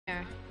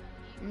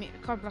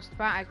Codblaster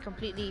back. I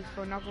completely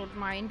fornoggled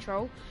my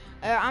intro.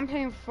 I'm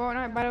playing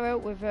Fortnite, by the way,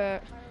 with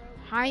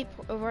Hype,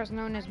 otherwise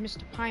known as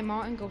Mr. Pie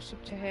Martin. Go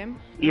sub to him.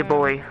 Your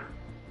boy.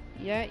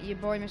 Yeah, your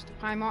boy, Mr.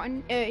 Pie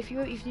Martin. If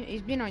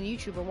he's been on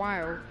YouTube a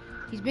while.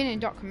 He's been in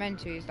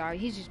documentaries. Like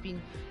he's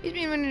been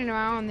running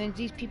around, and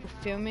these people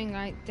filming.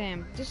 Like,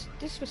 damn,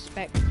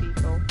 disrespect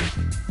people.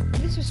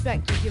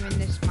 Disrespect to giving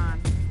this man.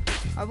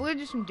 We're gonna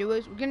do some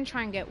duos. We're gonna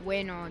try and get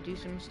win or do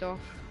some stuff.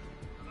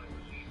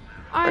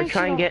 We're gonna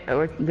try and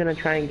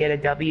get a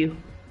W.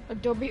 A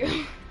W.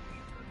 We're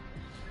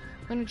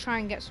gonna try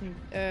and get some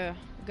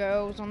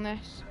girls on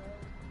this.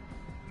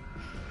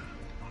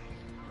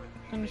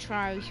 Gonna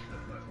try.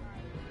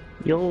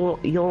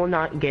 You'll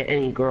not get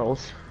any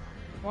girls.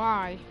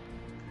 Why?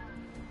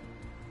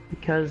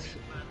 Because.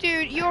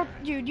 Dude,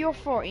 you're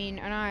 14,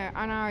 and I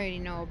already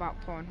know about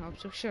Pornhub,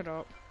 so shut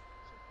up.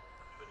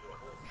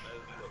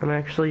 I'm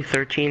actually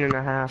 13 and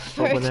a half.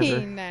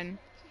 13 then.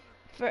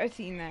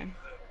 13 then.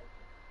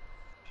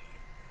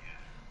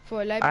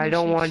 For I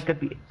don't want to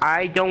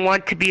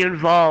be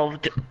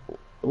involved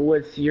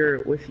with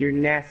your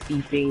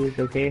nasty things,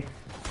 okay?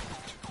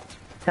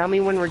 Tell me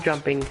when we're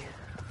jumping.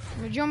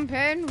 We're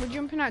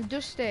jumping at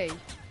Dusty.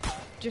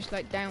 Just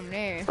like down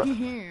there.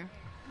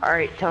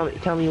 Alright,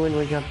 tell me when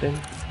we're jumping.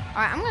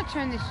 Alright, I'm gonna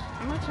turn this.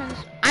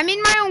 I'm in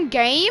my own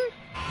game.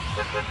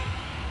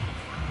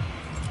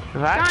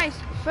 What? Guys,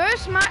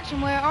 first match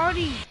and we're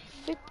already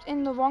flipped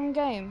in the wrong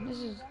game.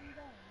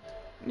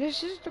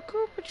 This is the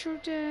Cooper True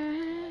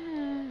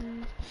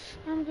Dance.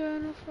 I'm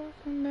gonna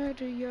fucking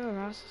murder your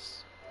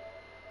asses.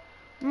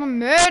 I'm gonna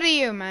murder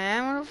you,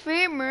 man. What a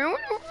fit, man. What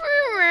a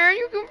fit, man.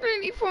 You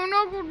completely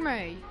phonoggled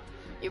me.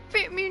 You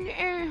bit me in the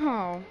air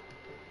hole.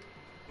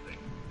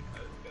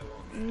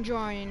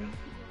 Join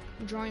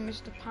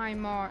Mr. Pie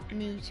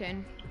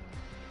Mutin.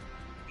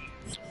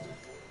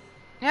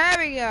 There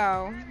we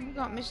go. We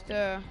got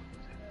Mr.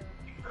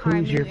 Pie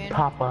Who's your Mutin.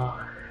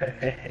 papa?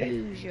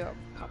 Who's your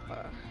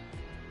papa?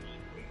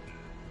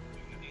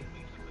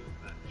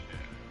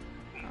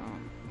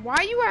 Why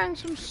are you wearing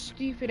some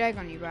stupid egg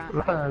on your back?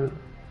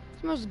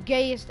 It's the most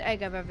gayest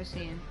egg I've ever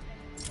seen.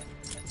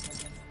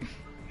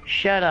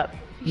 Shut up.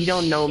 You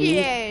don't know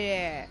me.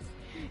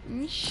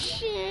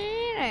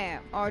 Shut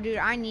up. Oh, dude,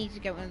 I need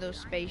to get one of those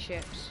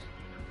spaceships.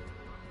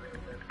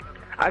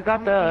 I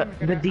got the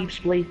deep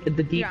space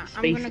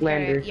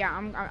lander.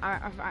 Yeah,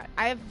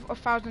 I have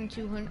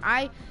 1,200.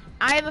 I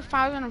have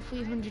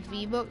 1,300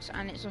 V-bucks,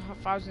 and it's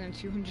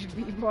 1,200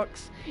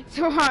 V-bucks.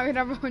 So I would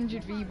have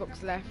 100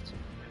 V-bucks left.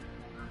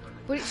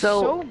 But it's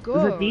so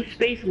good. The deep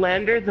space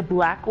lander, the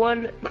black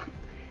one,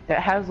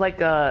 that has like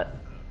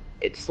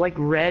it's like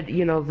red,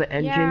 you know, the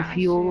engine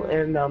fuel,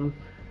 and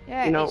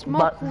yeah, you know,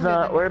 but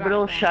the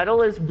orbital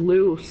shuttle is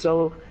blue,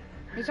 so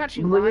it's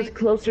actually blue white. is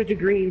closer to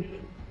green.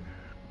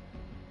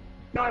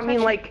 No, I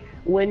mean like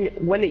when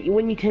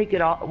you take it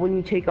off, when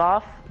you take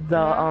off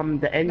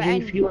the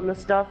engine fuel and the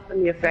stuff,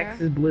 and the effects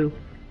is blue.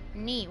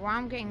 Neat. Well,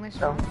 I'm getting this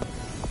one.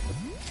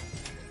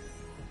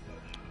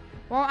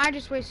 Well, I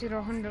just wasted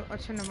a ton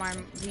of my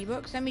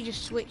V-bucks. Let me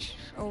just switch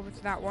over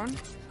to that one.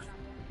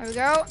 There we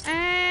go,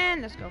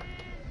 and let's go.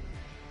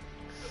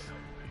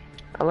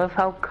 I love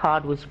how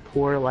COD was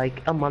poor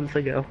like a month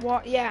ago.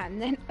 What? Yeah,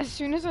 and then as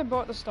soon as I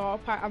bought the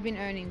starter pack, I've been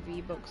earning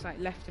V-bucks like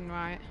left and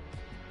right.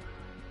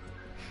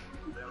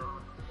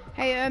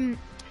 Hey,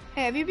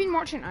 hey, have you been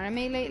watching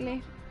anime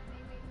lately?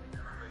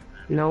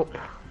 Nope.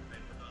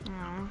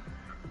 Oh.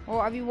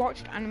 Well, have you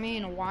watched anime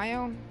in a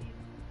while?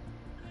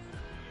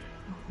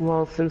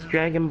 Well, since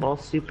Dragon Ball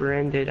Super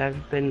ended,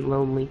 I've been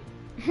lonely.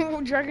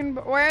 Dragon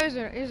Ball. Well,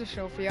 here's a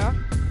show for you.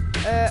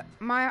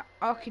 My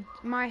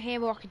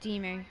Hero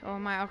Academia, or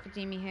My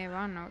Academia Hero.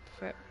 I don't know what the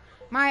fuck.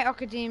 My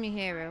Academia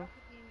Hero.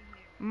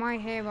 My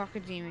Hero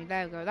Academia.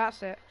 There we go.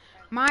 That's it.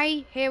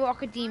 My Hero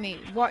Academia.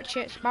 Watch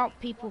it. It's about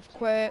people with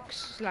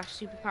quirks /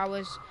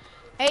 superpowers.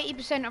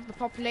 80% of the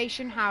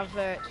population have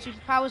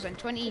superpowers, and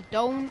 20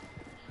 don't.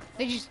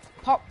 They just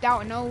popped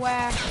out of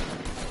nowhere.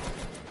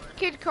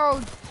 Kid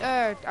called,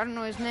 I don't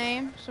know his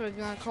name, so we're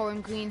gonna call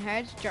him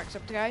Greenhead,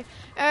 Jacksepticeye.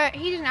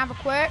 He doesn't have a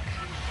quirk,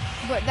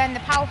 but then the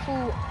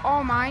powerful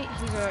All Might,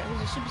 he's a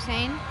Super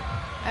Saiyan,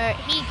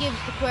 he gives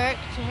the quirk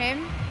to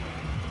him,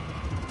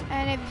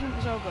 and everything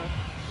is all good.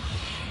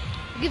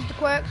 He gives the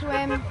quirk to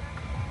him.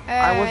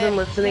 I wasn't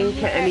listening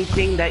to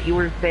anything that you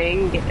were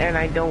saying, and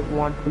I don't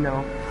want to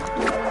know.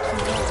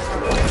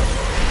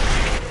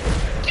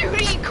 Dude,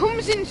 it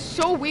comes in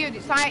so weird.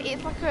 It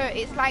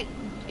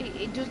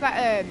does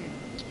that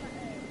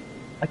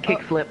a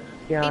kickflip.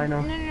 Yeah, I know.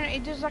 No,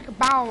 it does like a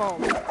barrel roll.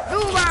 Do a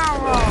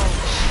barrel roll.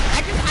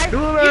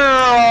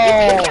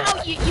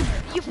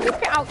 You flip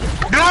it out.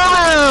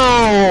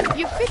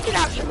 You flip it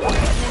out. You pop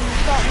it, and then you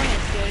start running.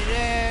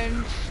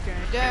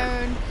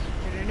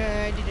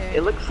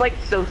 It looks like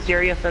so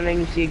serious, and then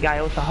you see a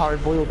guy with a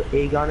hard-boiled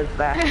egg on his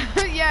back.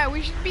 Yeah,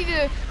 we should be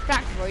the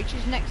back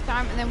voyages next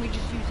time, and then we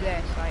just use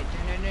this. Like,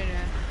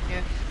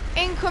 yeah.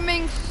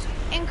 Incoming.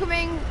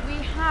 We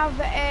have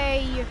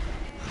a. Oh,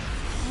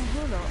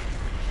 hold up.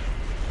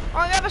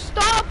 Oh, we have a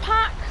starter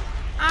pack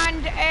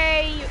and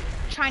a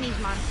Chinese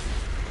man.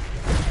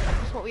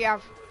 That's what we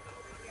have.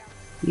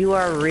 You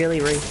are really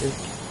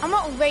racist. I'm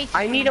not racist.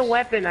 I need a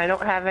weapon. I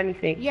don't have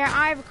anything. Yeah,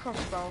 I have a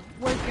crossbow.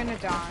 We're gonna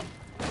die.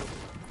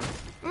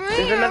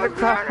 There's another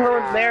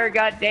crossbow there.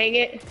 God dang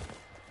it!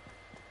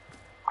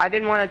 I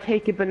didn't want to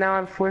take it, but now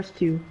I'm forced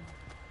to.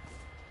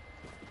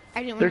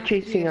 They're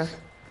chasing us.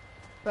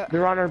 But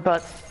they're on our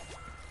butts.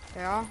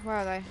 They are? Where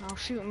are they? I'll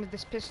shoot them with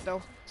this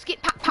pistol.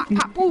 Skip, pop, pop,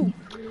 pop, woo!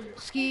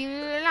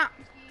 Skilap!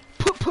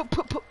 Poop, poop,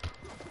 poop, poop.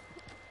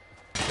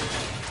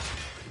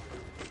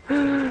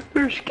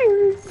 They're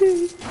scaring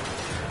me.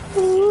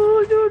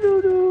 Oh, no, no,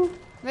 no.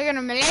 They're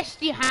gonna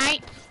molest you,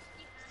 hype.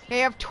 They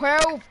have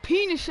 12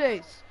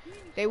 penises.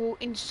 They will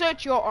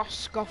insert your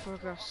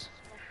esophagus.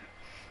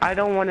 I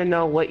don't want to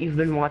know what you've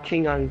been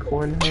watching on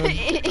Pornhub.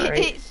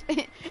 Right?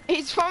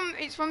 It's from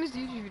this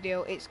YouTube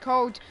video. It's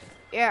called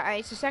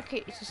it's the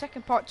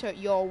second part to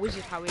Your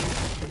Wizard Harry,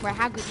 where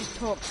Hagrid just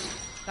talks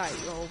like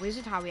Your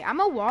Wizard Harry.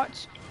 I'm a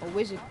what? A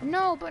wizard?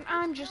 No, but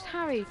I'm just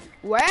Harry.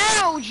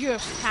 Well,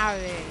 just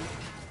Harry.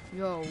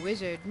 You're a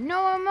wizard.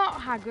 No, I'm not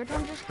Hagrid,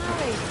 I'm just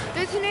Harry.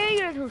 Listen here,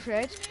 you little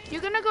shit.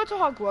 You're gonna go to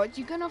Hogwarts,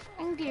 you're gonna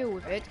fucking deal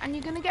with it, and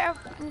you're gonna get a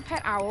fucking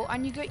pet owl,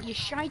 and you get your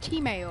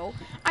shitey mail,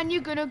 and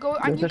you're gonna go,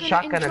 and you're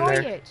gonna enjoy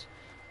it.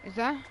 Is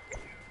there?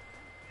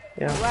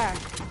 Yeah. Where?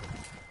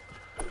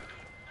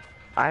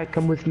 I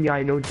come with me,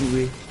 I know the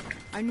way.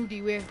 I know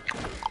the way.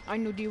 I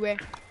know the way.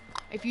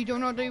 If you don't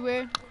know the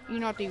way, you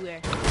know the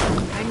way.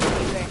 I know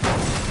the way.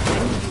 I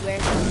know the way.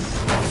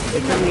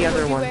 It's in the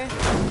other one.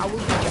 I will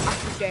get you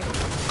after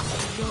death.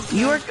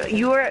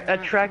 You are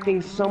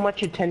attracting so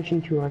much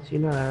attention to us, you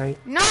know that, right?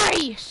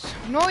 Nice!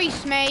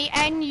 Nice, mate.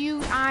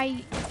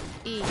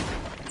 N-U-I-E.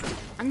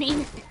 I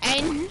mean,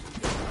 N.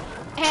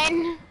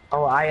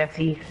 Oh,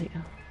 I-S-E.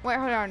 Wait,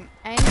 hold on.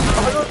 N.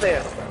 Oh, hello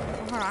there. Oh,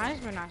 hold on, that's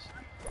very nice.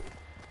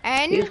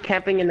 N. He's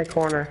camping in the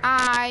corner.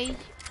 I-C-E.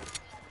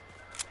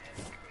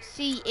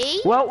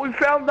 Well, we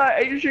found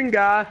that Asian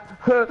guy.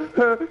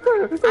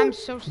 I'm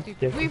so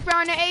stupid. We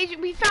found an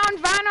Asian. We found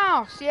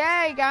Vanos.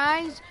 Yay,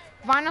 guys.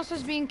 Vanos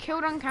is being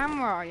killed on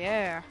camera,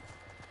 yeah.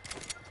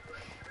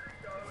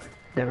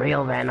 The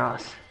real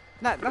Vanos.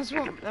 That's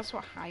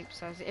what hype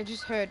says. I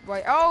just heard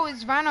oh,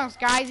 it's Vanos,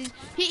 guys.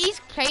 His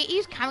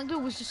character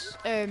was just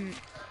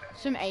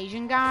some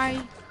Asian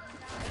guy.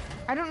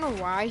 I don't know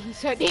why he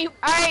said hey,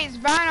 it's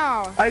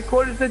Vanos. I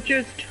quoted the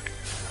gist.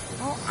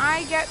 Oh,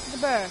 I get the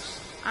burst.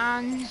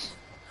 And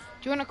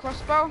do you want a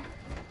crossbow?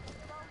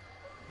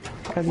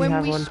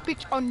 When we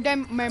spit on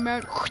them, my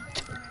man.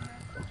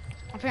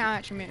 I think I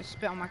actually meant to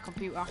spit on my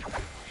computer.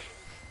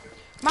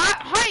 My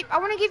hype! I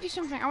want to give you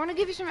something.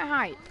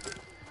 Hype.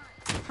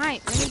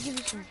 Hype, let me give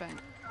you something.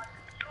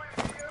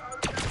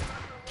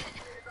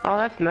 Oh,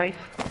 that's nice.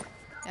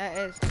 Yeah,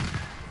 it is.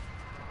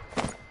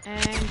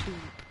 And boop.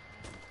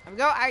 There we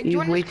go.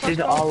 You've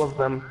wasted all of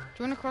them.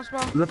 Do you want a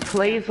crossbow? The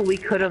plays we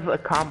could have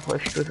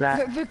accomplished with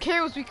that. The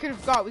kills we could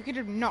have got. We could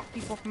have knocked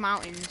people off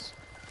mountains.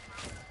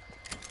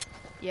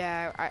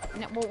 Yeah,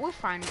 well, we'll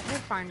find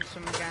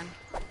some again.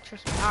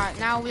 Trust me. Alright,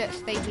 now let's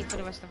stay here for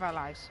the rest of our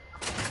lives.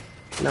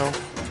 No.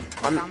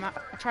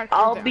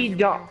 I'll be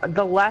done.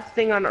 The last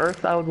thing on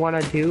earth I would want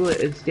to do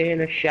is stay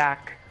in a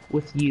shack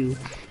with you.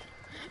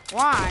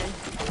 Why?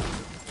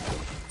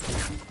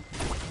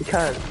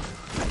 Because.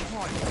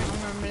 What? I'm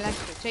gonna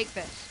molest you. Take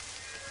this.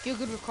 You're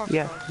good with crossbows.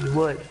 Yes, you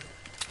would.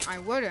 I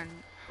wouldn't.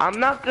 I'm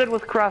not good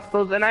with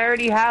crossbows, and I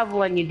already have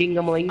one, you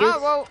dingalingus. Oh,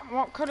 well,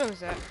 what color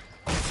is it?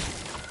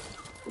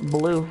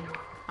 Blue.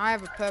 I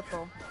have a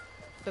purple.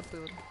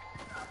 Purple.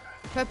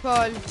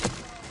 Purple.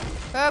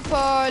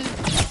 Purple.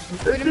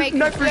 We're gonna make it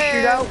blue.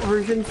 Shootout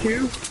version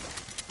 2.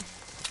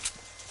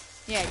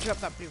 Yeah, drop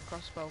that blue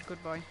crossbow.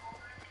 Good boy.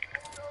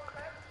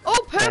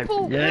 Oh,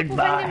 purple! Purple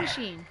vending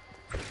machine.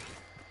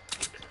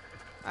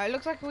 It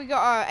looks like we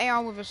got our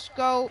AR with a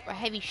scope, a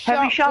heavy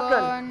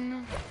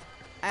shotgun.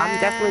 I'm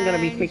definitely gonna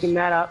be picking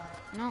that up.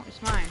 No,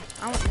 it's mine.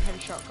 I want the heavy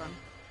shotgun.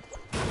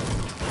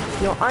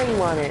 No, I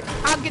want it.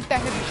 I'll get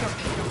that heavy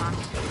shotgun,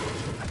 dumbass.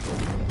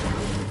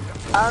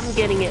 I'm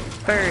getting it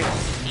first.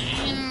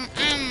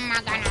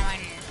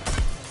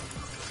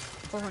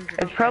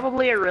 It's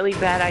probably a really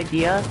bad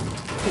idea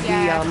to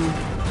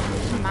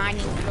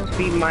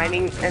be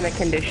mining in a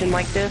condition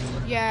like this.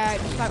 Yeah,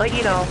 just like. But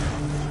you know.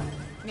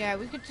 Yeah,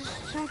 we could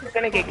just. We're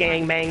gonna get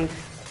gangbanged.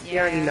 Yeah. You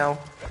already know.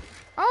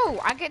 Oh,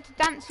 I get to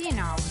dance here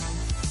now.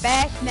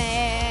 Best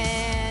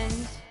man.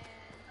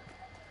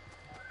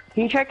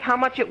 Can you check how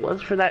much it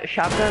was for that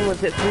shotgun?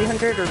 Was it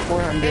 300 or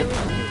 400? It was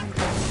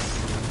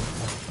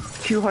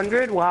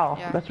 200. 200? Wow,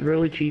 yeah. That's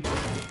really cheap. Yeah,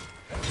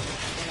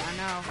 I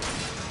know.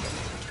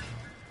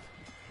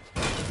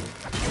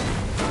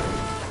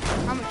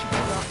 How much have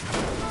you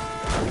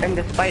got? And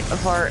despite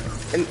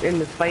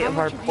of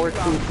our poor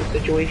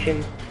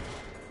situation.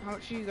 How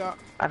much you got?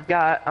 I've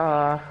got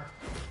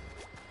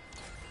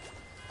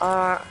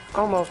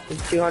almost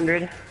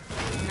 200.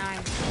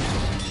 Nice.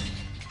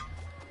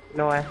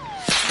 No way.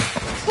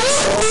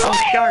 Oh,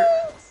 sharp.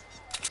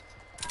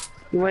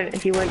 He went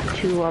to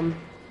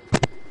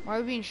Why are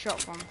we being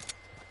shot from?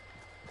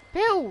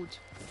 Build!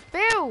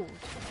 Build!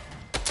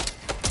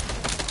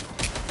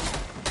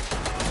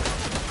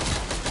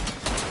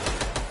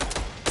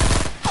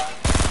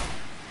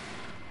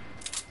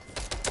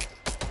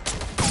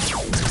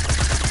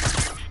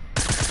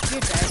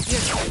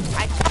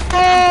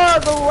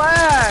 the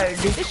lag!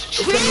 It's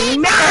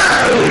cheating!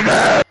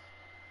 No!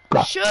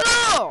 Shut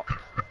up!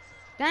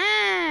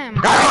 Damn!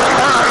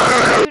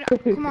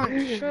 Dude, come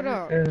on, shut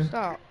up.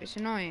 Stop. It's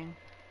annoying.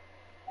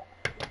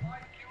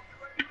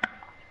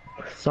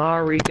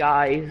 Sorry,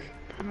 guys.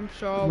 I'm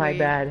sorry. My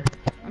bad.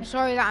 I'm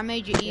sorry that I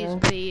made your ears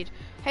bleed.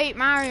 Hey,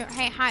 Mario.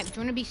 Hey, Hype. Do you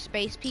want to be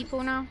space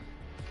people now?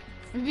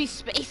 You want to be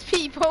space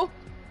people?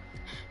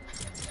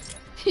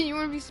 You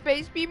want to be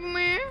space people,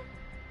 man?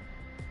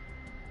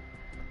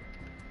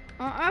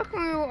 I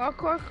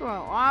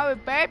can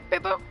be bad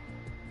people.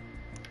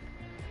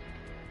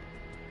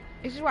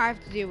 This is what I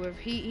have to deal with.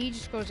 He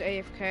just goes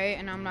AFK,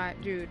 and I'm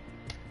like, dude,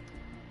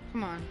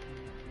 come on.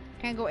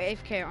 Can't go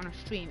AFK on a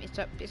stream. It's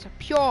a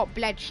pure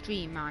blood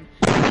stream, man.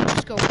 You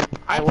just go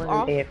I F wasn't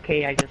off.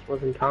 AFK, I just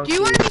wasn't talking. Do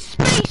you want to be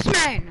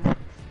spaceman?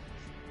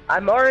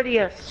 I'm already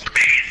a spaceman.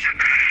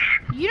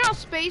 You're not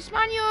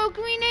spaceman, you're a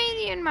green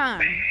alien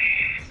man.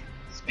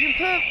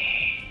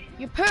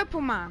 You're purple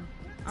man.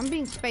 I'm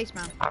being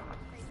spaceman.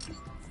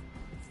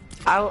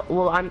 I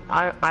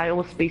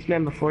was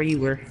spaceman before you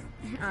were.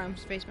 I'm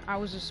spaceman. I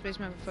was a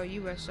spaceman before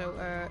you were, so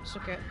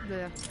suck it.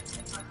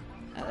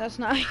 That's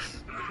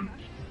nice.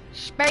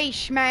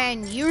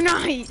 Spaceman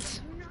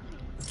unite!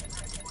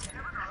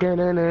 Why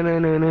don't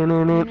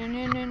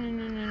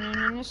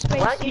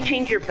you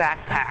change your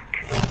backpack?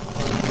 I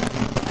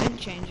didn't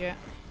change it.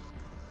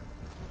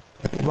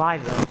 Why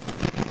though?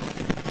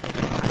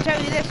 I'll tell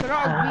you this,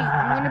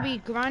 I'm gonna be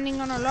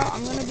grinding on a lot.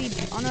 I'm gonna be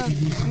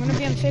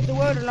on Save the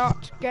World a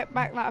lot to get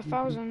back that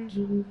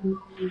 1,000.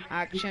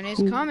 Action is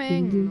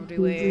coming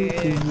everywhere.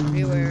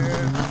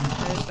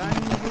 There's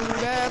time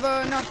to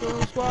ever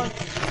knuckle squad.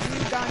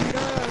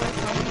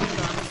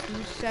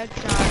 Who said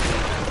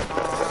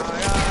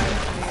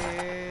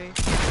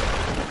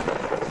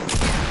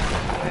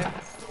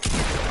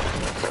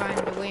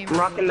I'm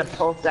rocking the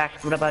pulse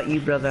axe. What about you,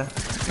 brother?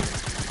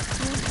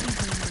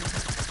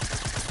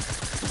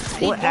 I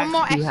need one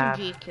more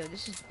SMG kill.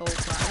 This is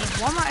bullcrap. I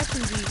need one more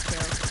SMG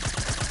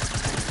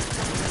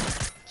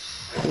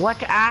kill. What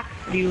axe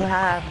do you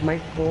have, my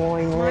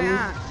boy? My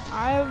axe.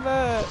 I have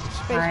a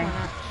spaceman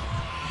axe.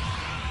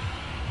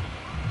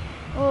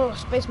 Oh,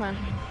 spaceman.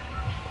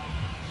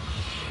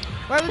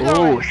 Where are we going?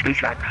 Oh,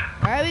 spaceman.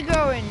 Where are we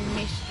going,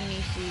 Mr.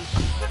 Nisi?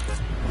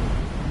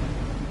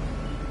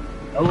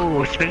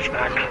 Oh,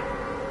 spaceman.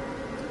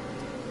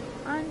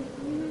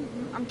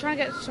 I'm trying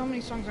to get so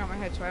many songs out of my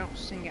head so I don't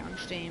sing it on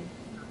stream.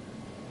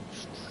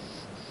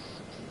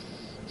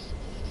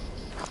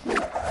 Coming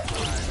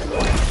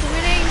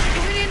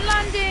in,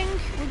 landing.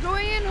 We're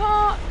going in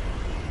hot.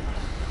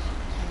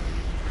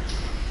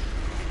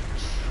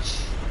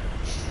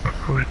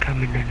 We're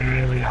coming in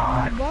really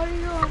hot.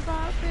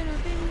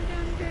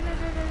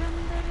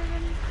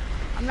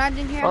 I'm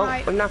landing here. Oh,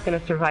 I'm not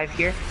gonna survive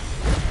here.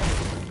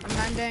 I'm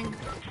landing.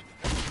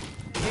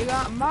 You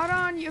got mud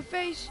on your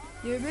face,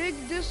 you big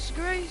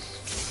disgrace.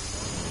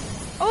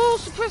 Oh,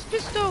 suppressed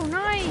pistol,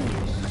 nice.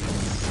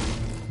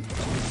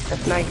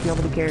 That's nice.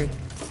 Nobody cares.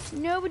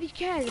 Nobody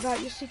cares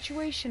about your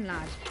situation,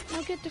 lad.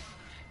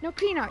 Now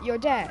clean out your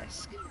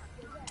desk.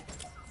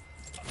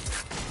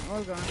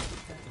 Hold on.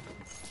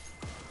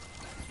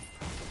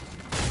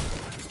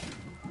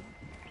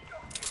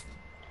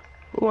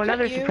 Oh,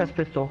 another suppressed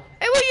pistol.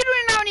 Hey, what are you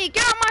doing down here?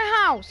 Get out of my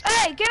house!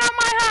 Hey, get out of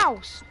my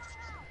house!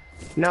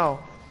 No,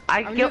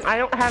 I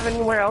don't have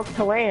anywhere else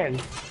to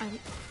land.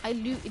 I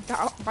looted that.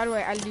 Oh, by the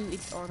way, I looted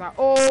all that.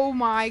 Oh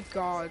my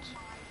god!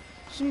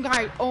 Some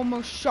guy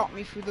almost shot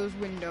me through those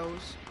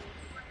windows.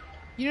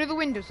 You know the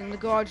windows in the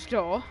garage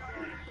door?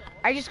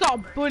 I just got a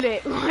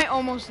bullet right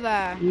almost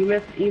there. You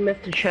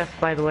missed a chest,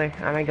 by the way,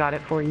 and I got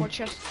it for you. What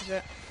chest is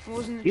it? What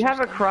was in the You chest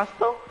have a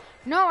crossbow?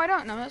 No, I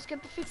don't know. Let's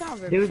get the fuck out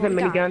of it. There's a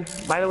minigun.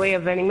 By the way, a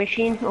vending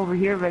machine over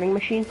here. Vending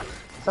machine.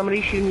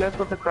 Somebody's shooting us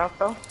with a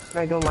crossbow, and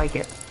I don't like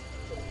it.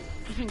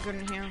 Nothing good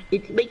in here.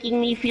 It's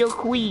making me feel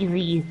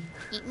queasy.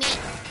 Eat me.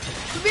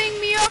 Bring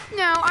me up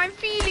now. I'm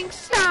feeling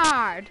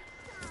sad.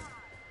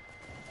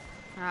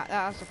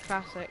 That's a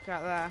classic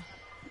right there.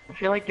 I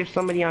feel like there's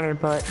somebody on her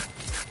butt.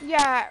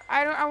 Yeah,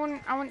 I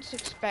wouldn't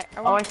expect.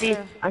 Oh, I see.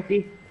 I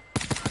see.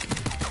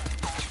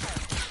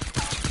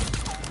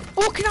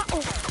 Oh,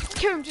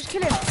 kill him, just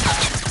kill him.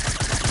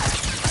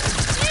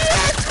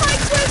 Yes, my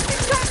quest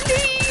is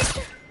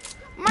complete.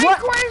 My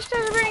quest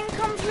has been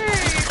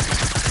complete.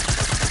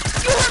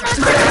 You are my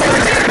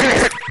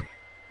quest.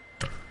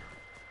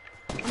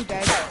 I'm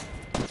dead.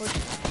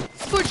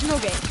 Fudge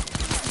nugget.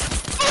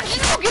 Fudge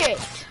nugget.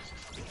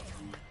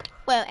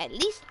 Well, at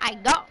least I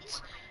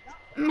got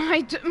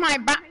my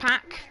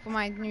backpack for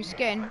my new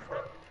skin.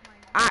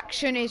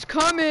 Action is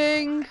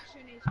coming.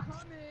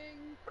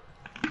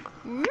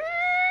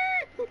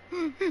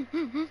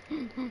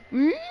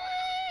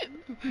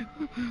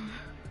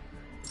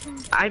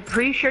 I'm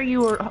pretty sure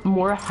you were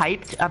more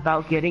hyped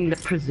about getting the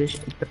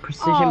precision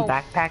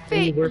backpack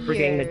than you were for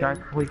getting the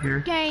dark figure.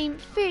 Game,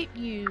 fit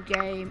you,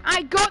 game.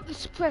 I got the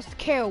suppressed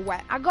kill,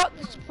 I got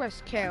the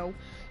suppressed kill.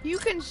 You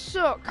can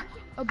suck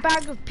a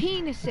bag of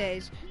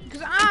penises,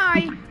 because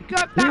I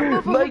got that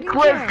motherfucking My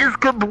quest is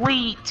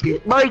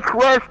complete! My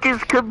quest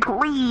is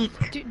complete!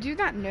 Do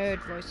that nerd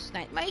voice,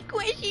 Snake. My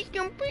quest is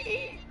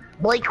complete!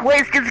 My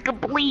quest is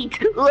complete!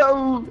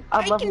 Oh,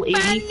 I'm level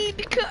 80.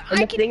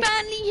 I can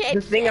finally hit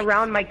the thing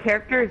around my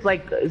character is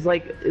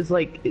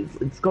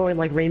it's going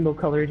like rainbow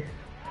colored.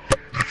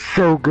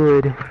 So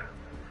good.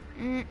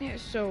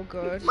 It's so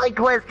good. My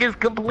quest is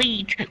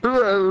complete.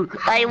 Oh,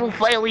 I will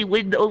finally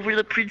win over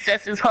the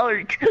princess's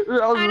heart.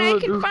 Oh, and I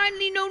can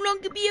finally no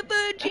longer be a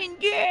virgin.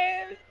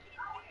 Yeah.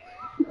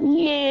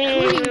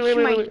 Yeah. According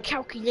to my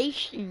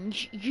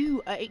calculations,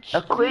 you are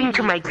According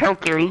to my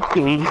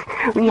calculations,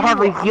 we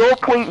have a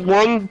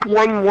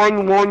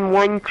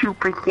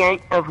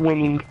 0.111112% of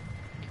winning.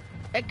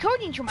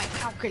 According to my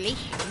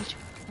calculations,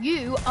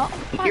 you are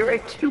a You're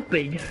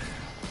stupid.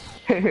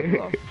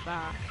 I'm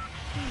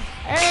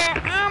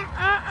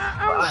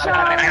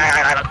sorry.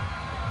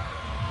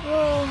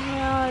 Oh,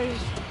 guys.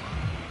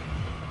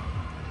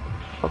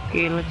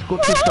 Okay, let's go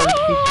to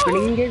Salty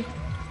Springs.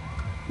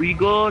 We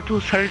go to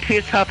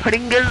Salty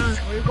Springs.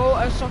 We go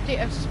to Salty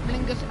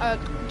Springs.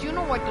 Do you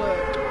know what the...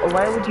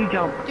 Why would you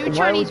jump?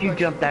 Why would you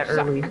jump that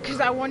early? Because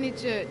I wanted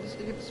to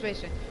get the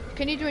space.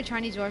 Can you do a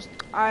Chinese voice?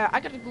 I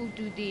gotta go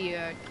do the...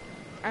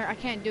 I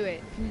can't do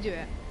it. Can you do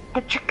it?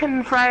 A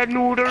chicken fried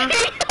noodle.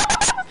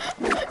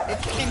 The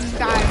chicken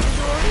fried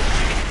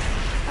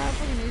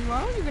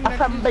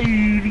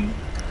noodle.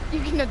 You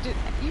cannot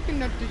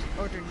just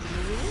order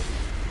noodles.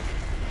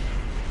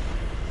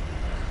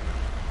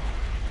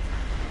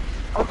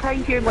 I'll try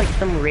to hear like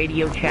some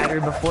radio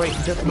chatter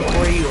just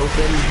before you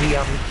open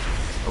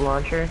the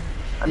launcher.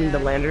 I mean the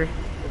lander.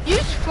 You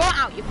just fall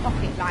out your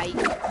pocket like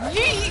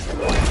yeet.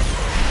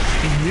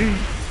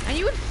 And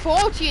you would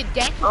fall to your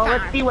death.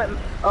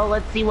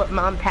 Let's see what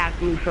Mom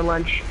packed me for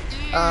lunch.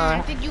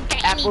 Did you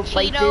get any apple Cheetos?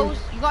 slices.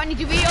 You got any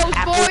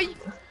Doritos, boy?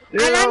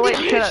 No,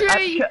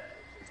 wait,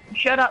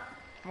 shut up.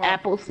 What?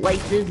 Apple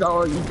slices,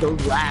 I'll eat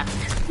those last.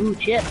 Ooh,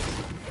 chips.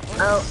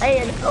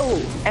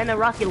 And a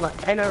rocket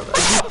launcher. And a...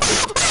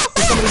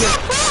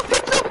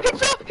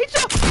 Hits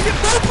up!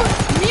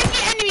 Me and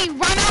the enemy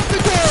ran out the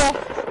door!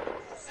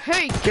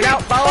 Hey, get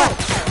out, Boa!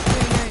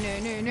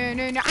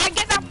 No. I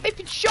get that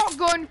flipping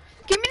shotgun!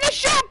 Give me the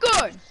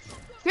shotgun!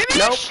 Give me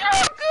the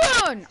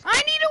shotgun!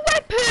 I need a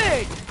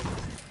weapon!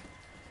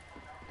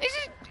 This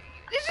is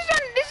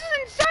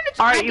insanity!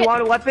 Alright, you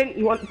want a weapon?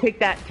 You want to take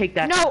that,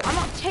 No, I'm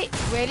not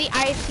really,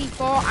 I have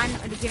C4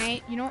 and a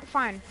grenade. You know what?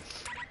 Fine.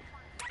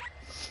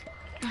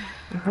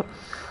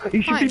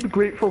 You should be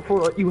grateful for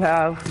what you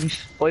have, you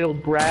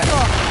spoiled brat.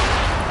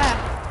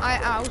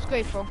 I was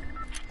grateful.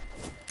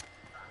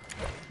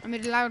 I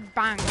made a loud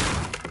bang.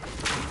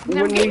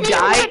 When we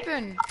die,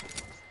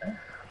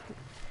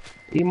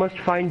 you must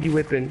find your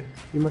weapon.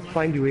 You must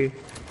find your way.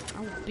 I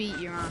will beat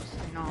your ass.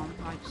 No,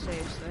 like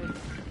seriously.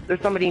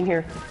 There's somebody in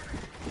here.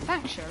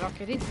 Thanks, Sherlock.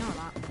 I didn't know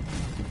that.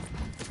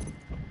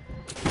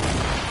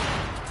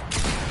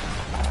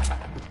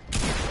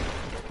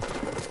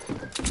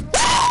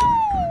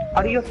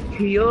 Adios,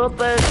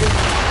 Cupid.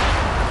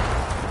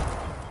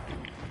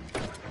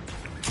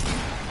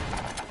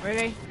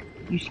 Really?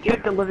 You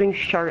scared the living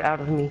shart out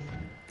of me.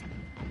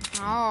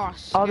 Oh,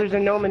 there's a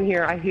gnome in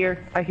here. I hear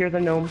the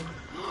gnome.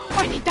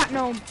 I need that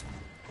gnome.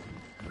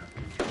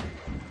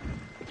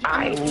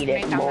 I need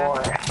it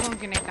more. I'm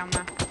gonna get down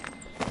there.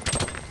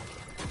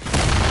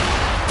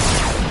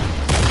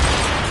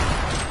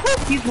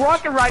 He's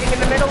rocket riding in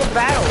the middle of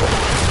battle.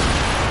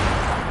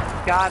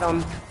 Got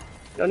him.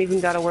 Don't even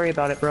gotta worry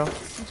about it, bro.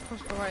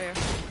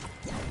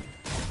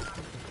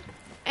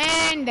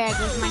 And there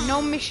goes my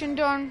gnome mission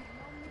done.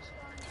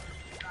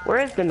 Where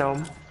is the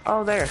gnome?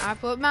 Oh, there. I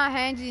put my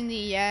hands in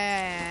the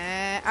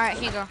air. Alright,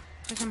 here you go.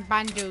 There's some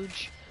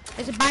bandage.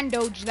 There's a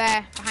bandage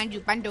there behind you.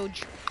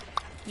 Bandage.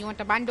 You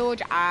want a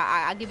bandage?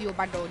 I'll give you a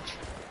bandage.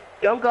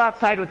 Don't go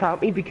outside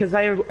without me because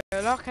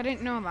Look, I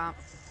didn't know that.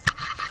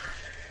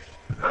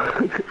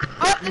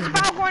 Oh, there's a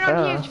battle going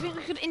on here. Do you think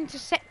we could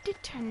intercept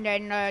it and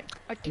then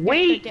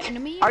wait, the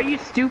enemy? Are you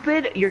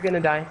stupid? You're gonna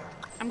die.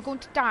 I'm going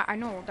to die. I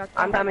know.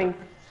 I'm coming.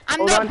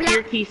 Hold on to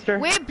your keister.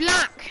 We're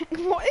black.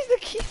 What is the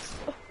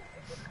keister?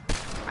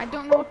 I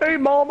don't know. Hey,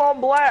 Mom, I'm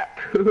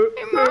black. Hey,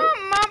 Mom.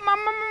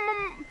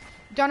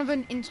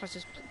 Donovan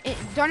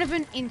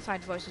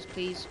inside voices,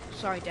 please.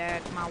 Sorry,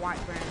 Dad. My white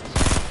friends.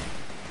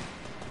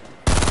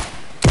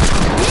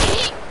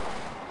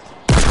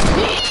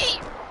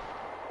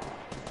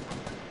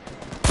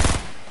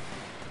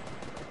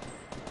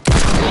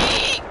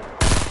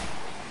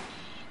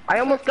 I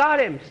almost got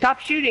him.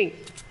 Stop shooting.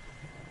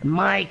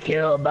 My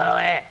kill,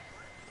 boy.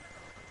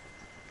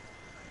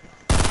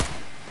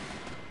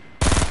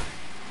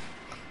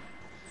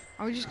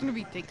 Are we just gonna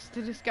be dicks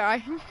to this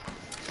guy?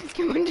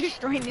 Can we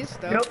destroy his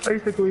stuff? Yep,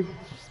 basically.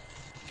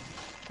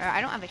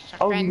 I don't have a shotgun.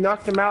 Oh, you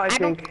knocked him out, I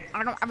think.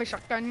 I don't have a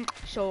shotgun,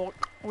 so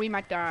We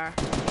might die.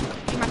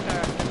 We might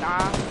die.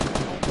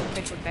 Oh,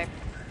 fish with that.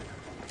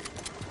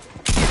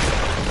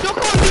 Suck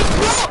on these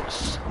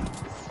blocks!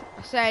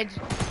 I said.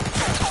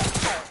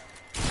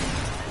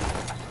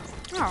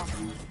 Oh.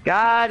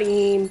 Got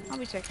him. I'll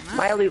be taking that.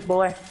 My loot,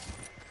 boy.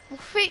 Well,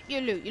 fit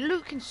your loot. Your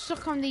loot can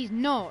suck on these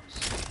nuts.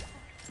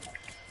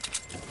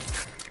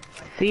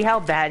 See how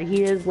bad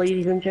he is,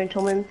 ladies and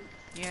gentlemen?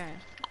 Yeah.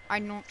 I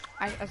know.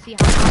 I see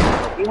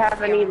how. Do you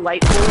have any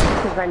light bullets?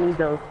 Because I need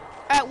those.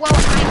 Well,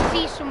 I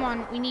see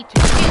someone we need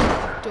to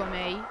shoot,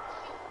 dummy.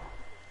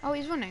 Oh,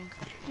 he's running.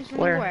 He's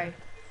running away.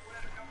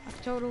 A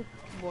total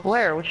wuss.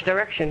 Where? Which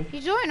direction?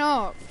 He's going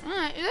up.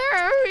 Right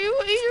there. He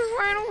just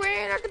ran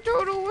away like a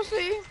total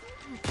wussy.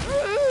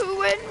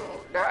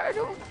 I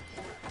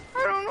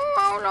don't know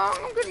how long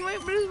I can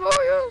wait for this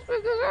virus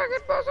because I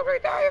could possibly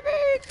die of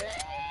AIDS.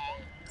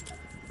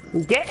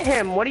 Get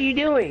him! What are you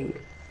doing?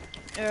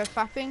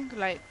 Fapping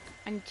like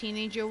a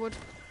teenager would.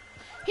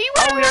 He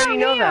went we already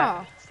know here.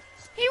 that.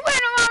 He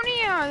went around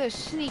here. The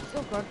sneak.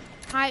 Oh god.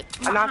 Hi.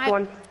 I knocked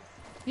one.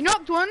 You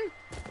knocked one.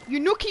 You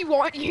nookie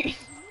one. You.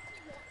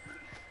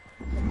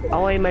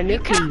 Oh, I'm a You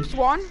nookie. caps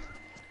one.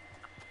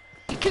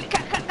 You click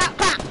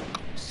that.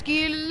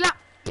 Skill up.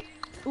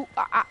 Ooh,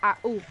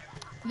 ooh.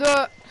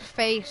 The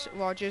face,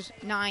 Rogers,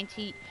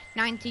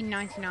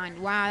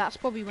 1999. Wow, that's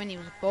probably when he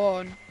was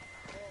born.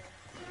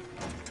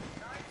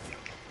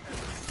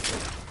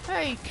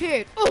 Hey,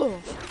 kid. Oh.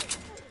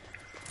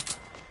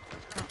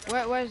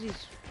 Where's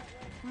his?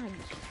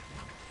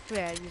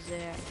 Where is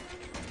there?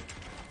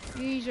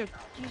 These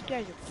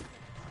guys are.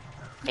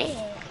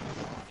 Yeah.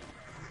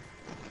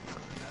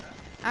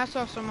 I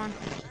saw someone.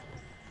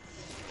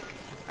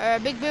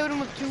 Big building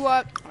with two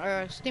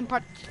steam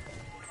pots.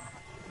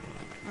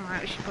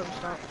 Alright, we should probably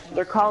start.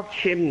 They're called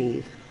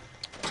chimneys.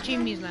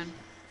 Chimneys then.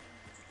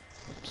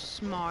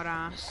 Smart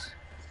ass.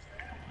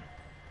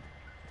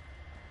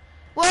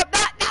 Well,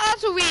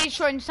 that's a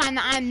reassuring sign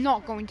that I'm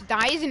not going to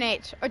die, isn't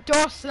it? A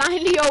door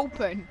slightly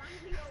open.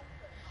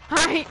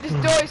 Right, this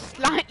door is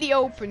slightly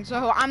open,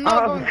 so I'm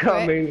not going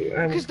to it.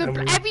 Because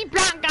every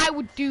black guy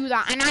would do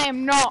that, and I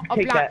am not a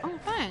black. Oh,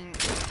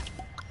 thanks.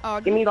 Oh,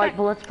 give me light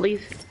bullets,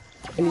 please.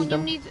 You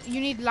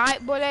need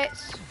light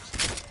bullets.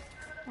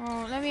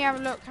 Oh, let me have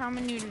a look how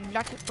many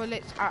light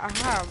bullets I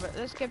have.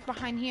 Let's get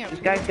behind here. This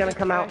guy's gonna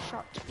come out.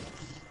 Shot.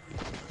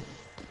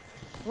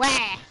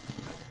 Where?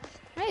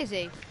 Where is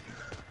he?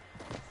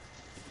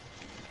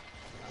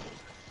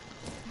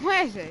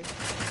 Where is he?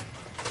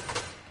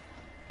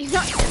 He's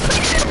not. He's in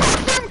the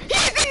bathroom!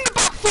 He's in the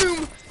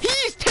bathroom!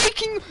 He's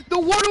taking the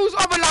waddles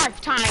of a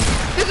lifetime.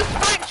 There's a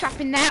spike trap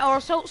in there,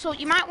 or so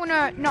you might want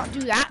to not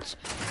do that.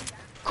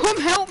 Come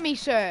help me,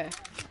 sir.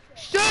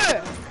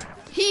 Sir!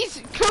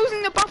 He's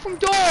closing the bathroom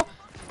door.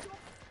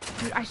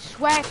 Dude, I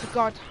swear to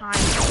God, time.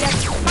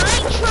 Yes,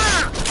 spike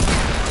trap!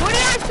 What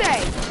did I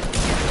say?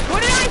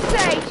 What did I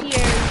say to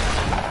you?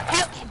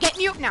 Help, get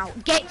me up now.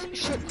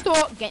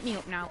 Get me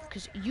up now,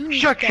 because you need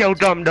Shut your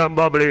dumb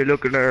bubbly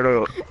looking at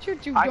up.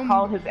 I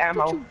call his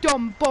ammo. Shut your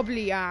dumb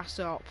bubbly ass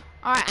up.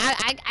 Alright,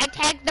 I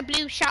tagged the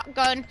blue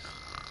shotgun.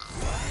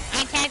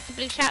 I tagged the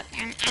blue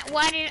shotgun.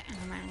 What did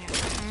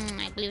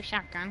my blue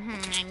shotgun?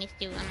 I missed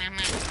you on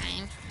my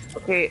time.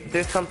 Okay,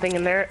 there's something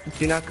in there.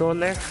 Do not go in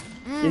there.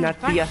 Do not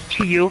be a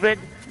stupid.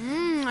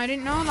 I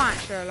didn't know that,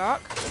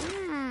 Sherlock.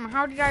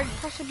 How did I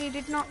possibly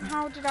did not?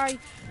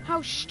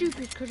 How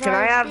stupid could I? Can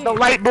I have the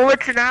light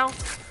bullets now?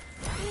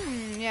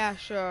 Yeah,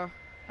 sure.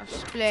 A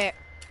split.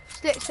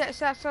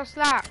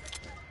 Slap.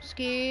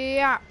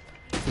 Skip.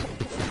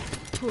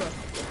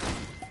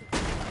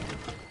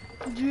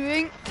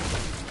 Drink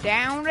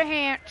down the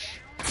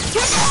hatch.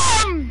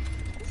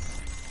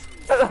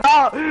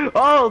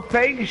 Oh,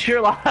 thanks,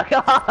 Sherlock.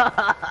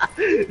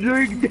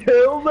 Drink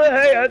down the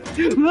hatch.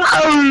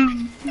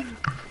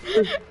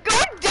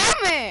 God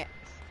damn it!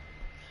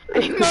 I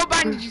need more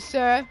bandages,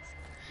 sir.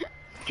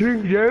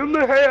 Drink down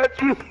the hatch.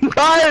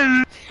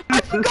 I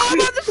forgot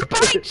about the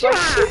spike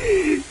trap.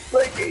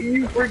 Like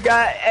you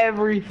forgot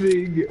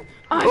everything.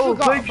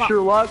 Thanks,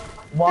 Sherlock.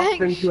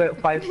 Walked into it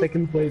 5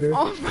 seconds later.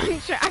 Oh,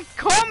 thanks, I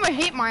karma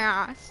hit my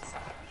ass.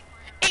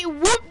 It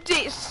whooped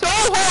it so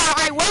hard.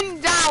 I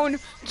went down,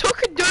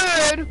 took a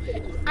dirt,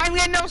 and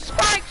then there were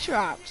spike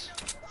traps.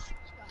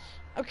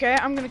 Okay,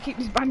 I'm gonna keep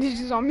these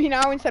bandages on me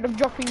now instead of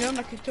dropping them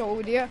like a total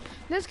idiot.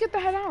 Let's get the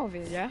hell out of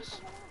here,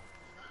 yes?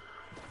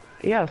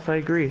 Yes, I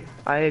agree.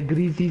 I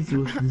agree.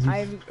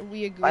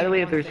 We agree. By the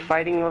way, there's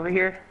fighting over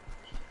here.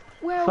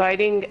 Well,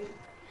 fighting.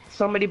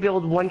 Somebody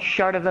build one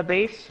shard of a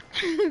base.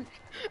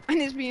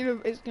 And it's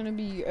gonna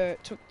be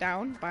took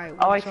down by.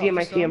 Oh, I see him.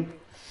 I see him.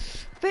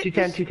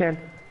 210, 210.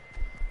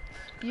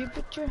 You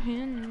put your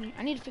hand in me.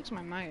 I need to fix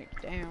my mic.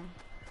 Damn.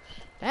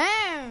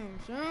 Damn,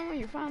 son,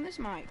 you found this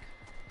mic.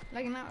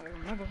 Like that,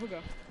 another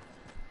hooker.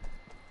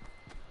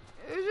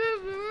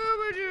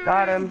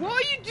 Got him. What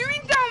are you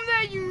doing down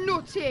there, you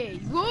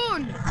nutty?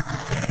 Run!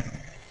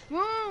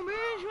 Run,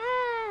 bitch,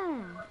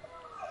 run!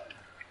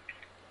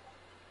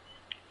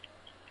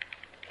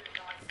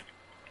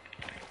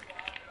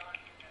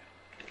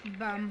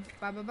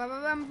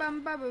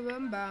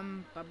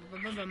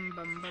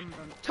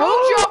 Told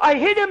you! I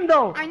hit him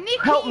though! I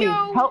nicked help me, you!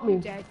 help me.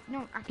 Dead.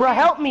 No, I Bro, can't.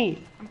 help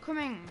me! I'm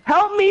coming.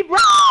 Help me, bro!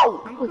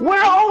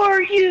 Where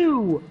are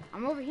you?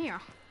 I'm over here.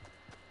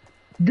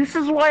 This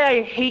is why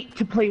I hate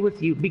to play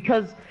with you,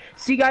 because,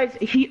 see guys,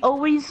 he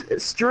always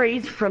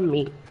strays from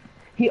me.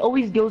 He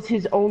always goes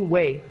his own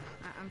way.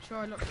 I'm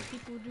sure lots of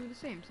people do the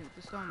same since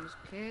the storm was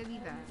clearly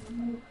there.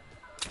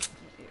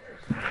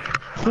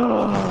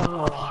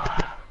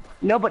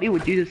 Nobody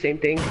would do the same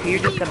thing. You're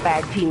just a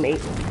bad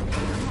teammate.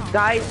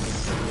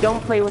 Guys,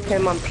 don't play with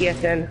him on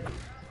PSN.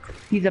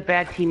 He's a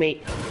bad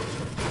teammate.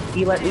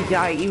 He let me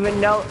die,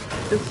 even though,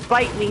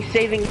 despite me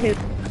saving his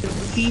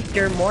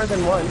keister more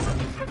than once.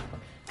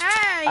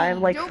 Hey, I have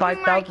like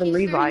 5,000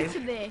 revives.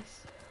 The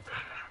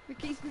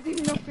keister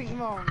did nothing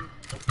wrong.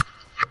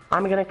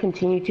 I'm gonna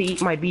continue to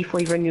eat my beef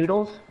flavored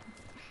noodles.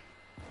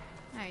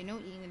 Hey, no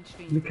eating in the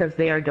stream. Because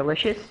they are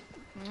delicious.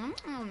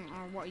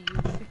 What are you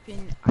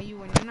flipping? Are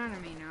you in an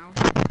anime now?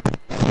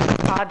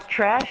 Todd's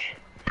trash.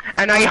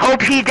 And I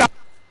hope he got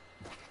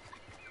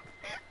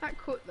That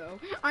cut though.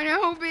 I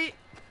hope it.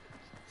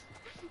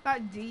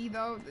 That D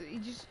though. He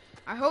just.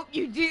 I hope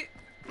you did.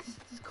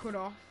 Just cut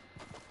off.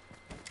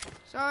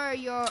 Sorry,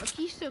 your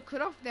keister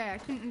cut off there. I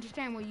couldn't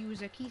understand what you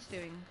was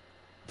keystering.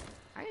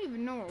 I don't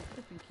even know what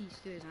flipping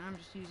keister is, and I'm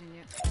just using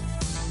it.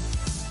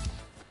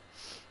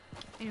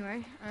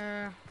 Anyway,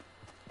 I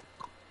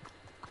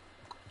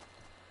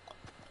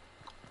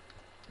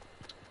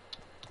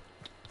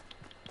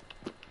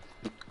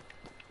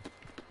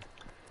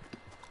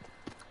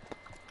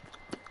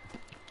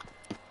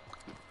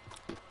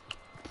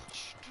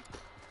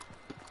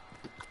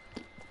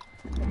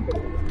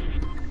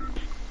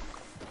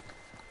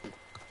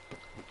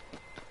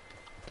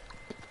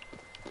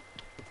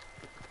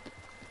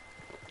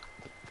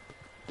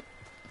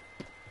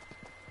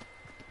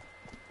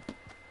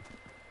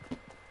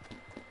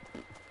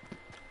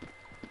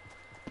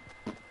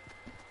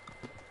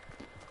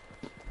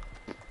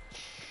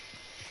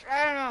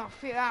don't know how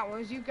that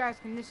was. You guys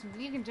can listen.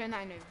 You can turn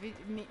that into a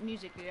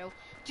music video.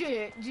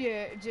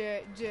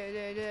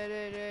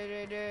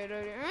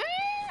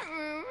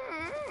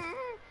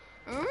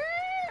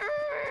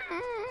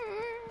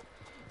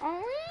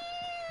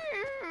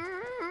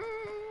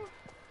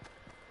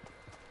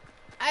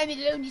 I'm a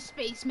lonely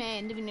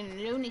spaceman living in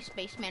a lonely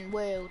spaceman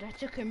world. I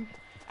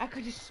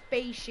could a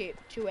spaceship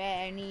to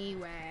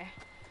anywhere.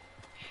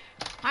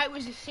 I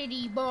was a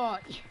city boy.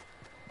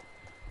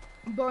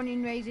 Born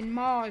and raised in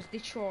Mars,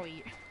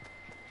 Detroit.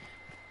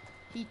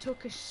 He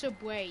took a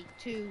subway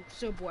to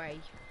Subway.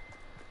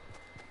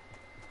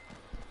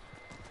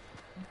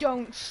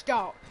 Don't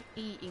stop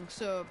eating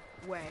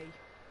Subway.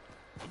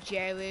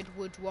 Jared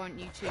would want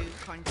you to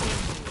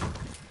continue.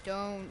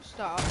 Don't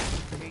stop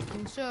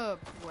drinking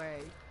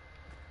Subway.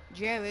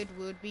 Jared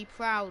would be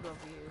proud of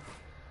you.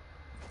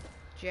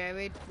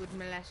 Jared would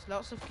molest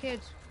lots of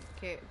kids.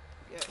 Kids.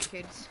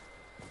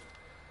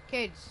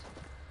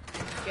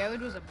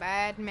 Jared was a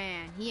bad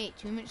man. He ate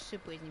too much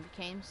Subways and he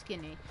became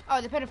skinny. Oh,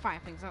 the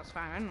pedophile things, that's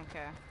fine. I don't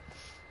care.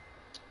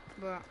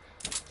 But,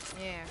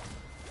 yeah.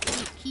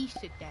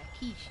 Quiche there.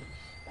 Quiche.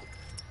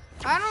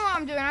 I don't know what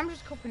I'm doing. I'm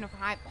just copying up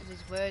hype because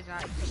his words are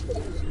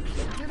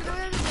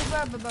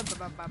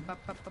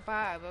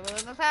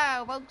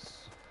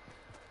folks.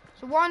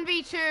 So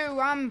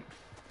 1v2, I'm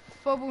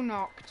bubble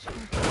knocked.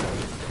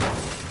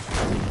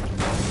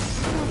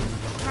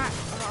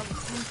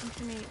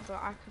 To me, but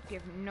I could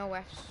give no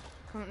F's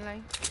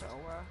currently. So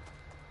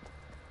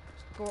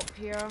let's go up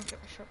here,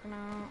 get the shotgun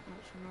out,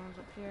 make sure no one's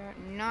up here.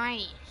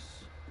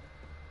 Nice.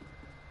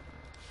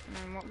 And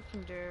then what we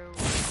can do,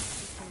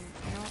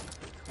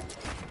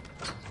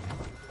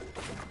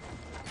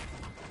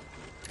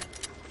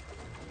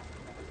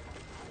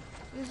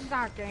 This is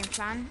our game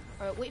plan.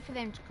 Wait for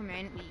them to come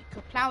in. We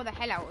could plow the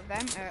hell out of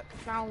them.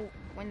 Plow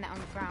when they're on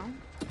the ground.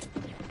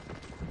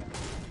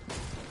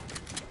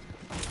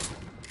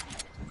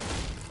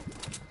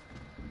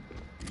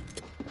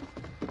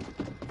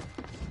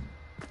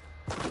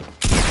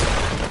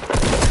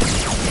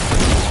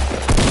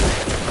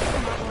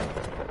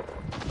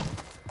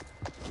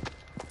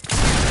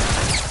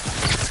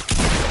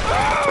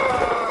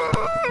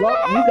 Well,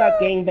 you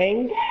got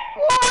gangbanged.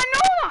 Oh, I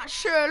know that,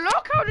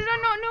 Sherlock. How did I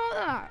not know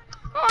that?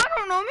 Oh, I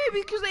don't know. Maybe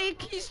because they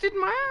keistered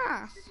my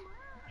ass.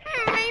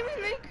 Maybe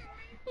they...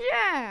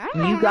 Yeah, I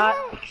don't know. You got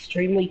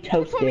extremely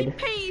toasted. Probably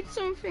paid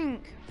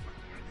something.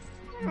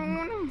 I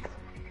don't know.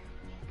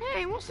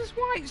 Hey, what's this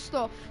white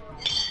stuff?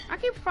 I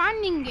keep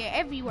finding it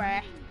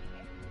everywhere.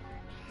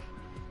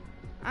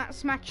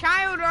 That's my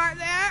child right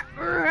there.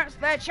 That's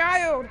their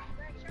child.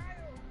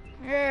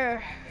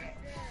 Yeah.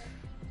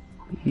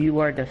 You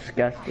are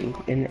disgusting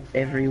in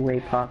every way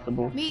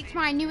possible. Meet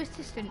my new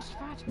assistant.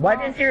 Why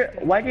does your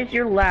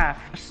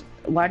laugh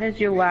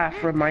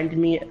remind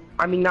me?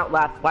 I mean, not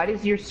laugh. Why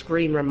does your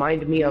scream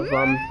remind me of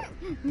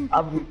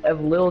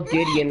Lil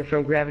Gideon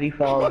from Gravity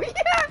Falls? Oh yeah.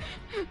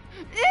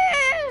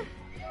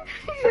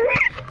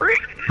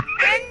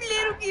 I'm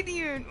Little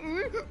Gideon.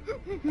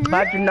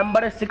 Badge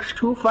number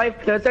 625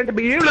 present.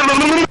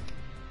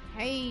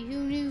 Hey,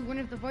 who knew one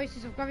of the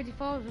voices of Gravity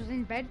Falls was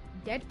in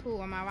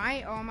Deadpool? Am I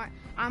right? Or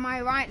am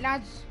I right,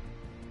 lads?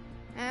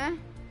 Eh?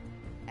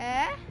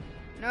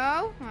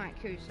 No? Alright,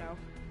 kill yourself.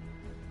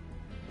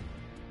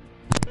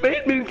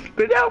 Made me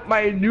spit out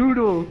my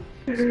noodles.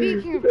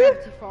 Speaking of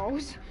Gravity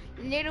Falls,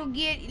 little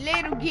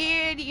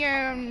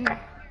Gideon,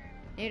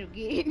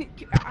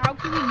 how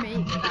can we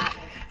make that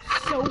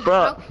so?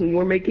 Bro,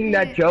 we're making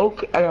that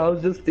joke, and I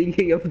was just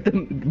thinking of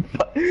them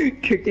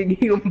kicking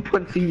you and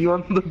punching you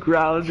on the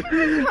ground,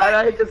 and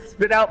I just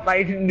spit out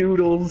my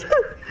noodles.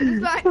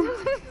 It's like,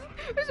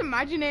 just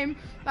imagine him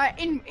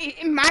like in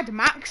Mad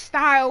Max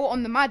style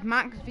on the Mad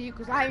Max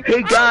vehicles. Like,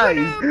 Hey guys,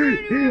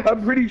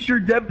 I'm pretty sure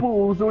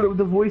Deadpool was one of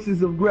the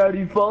voices of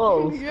Gravity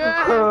Falls.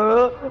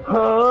 Yeah.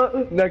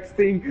 Next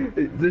thing,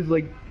 there's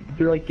like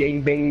they're like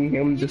gangbanging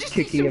him, just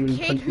kicking him and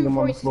punching him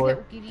on the floor.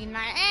 Little Gideon,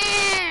 like,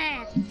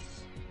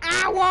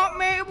 I want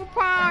Mabel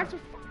Pie to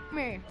fuck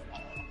me.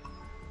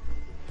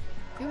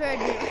 You heard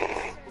me.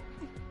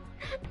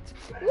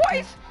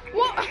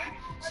 What?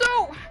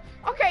 So,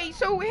 okay,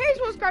 so here's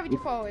what Gravity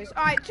Falls is.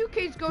 Alright, two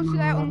kids go to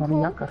their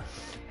uncle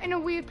in a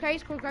weird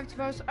place called Gravity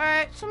Falls.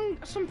 Some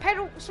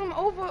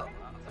pedophile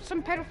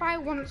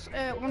wants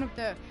one of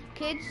the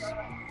kids.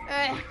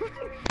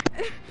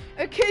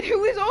 A kid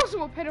who is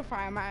also a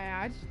pedophile, might I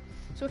add.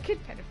 So a kid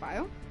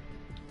pedophile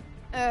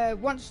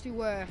wants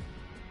to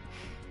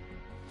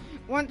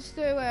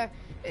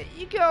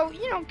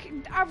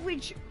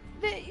average.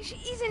 The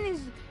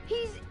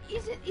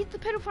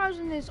pedophile's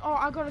in this. Oh,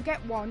 I gotta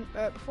get one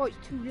before it's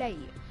too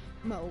late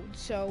mode.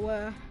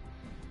 So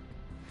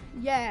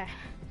yeah,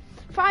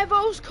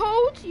 5-0's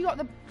code. You got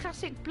the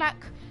classic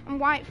black and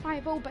white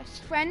 5-0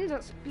 best friends.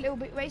 That's a little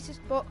bit racist,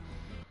 but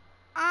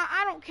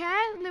I don't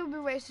care. A little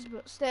bit racist,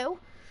 but still.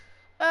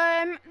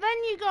 Then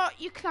you got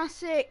your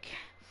classic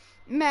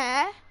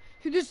mayor,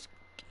 who just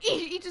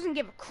he doesn't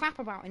give a crap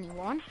about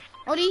anyone.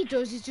 All he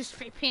does is just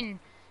flipping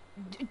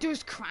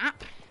does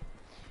crap.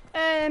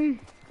 So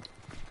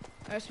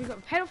we got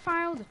the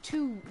pedophile, the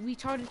two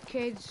retarded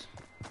kids,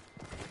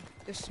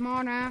 the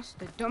smart ass,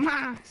 the dumb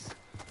ass,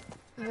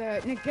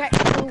 the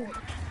neglectful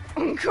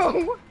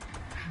uncle.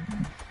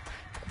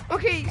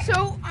 Okay,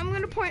 so I'm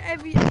gonna point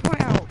out.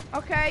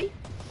 Okay,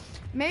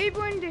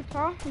 Mabel and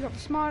Dipper, we got the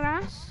smart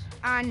ass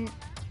and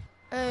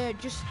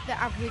just the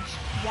average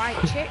white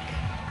chick.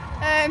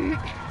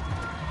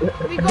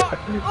 We got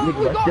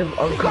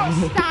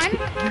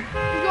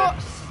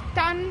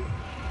Stan.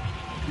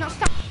 Not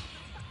Stan.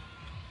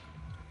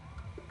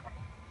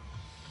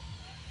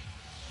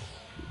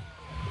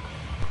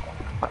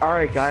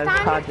 Alright guys,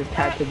 Todd just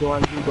had to go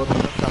on Google to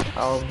look up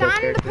all of the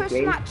Stan, the person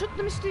names. that took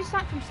the mystery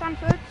sack from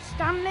Stanford.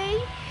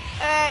 Stanley,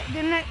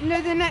 the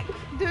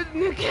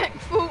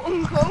neglectful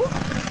uncle.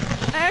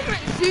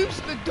 Zeus,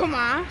 the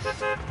dumbass.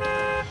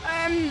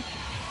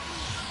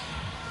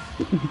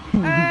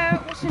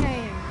 What's her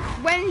name?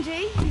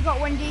 Wendy. You got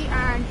Wendy,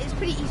 and it's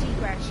pretty easy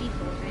where she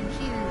falls in.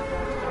 She's in the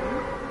fourth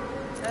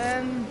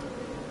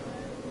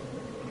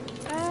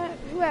zone.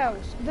 Who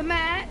else? The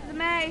mayor. The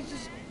mayor is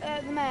just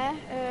the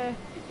mayor.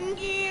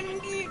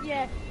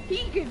 Yeah,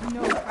 he gives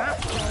no crap.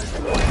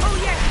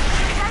 Oh yeah,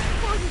 Gravity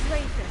Falls is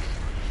racist.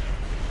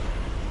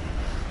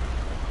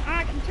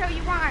 I can tell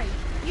you why.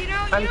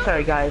 I'm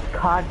sorry guys,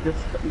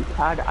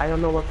 Todd, I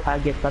don't know what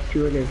Todd gets up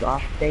to in his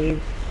off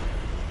days,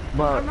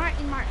 but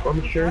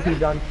I'm sure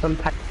he's on some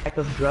type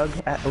of drug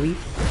at least.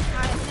 No,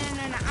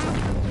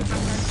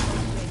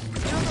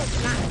 I'm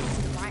black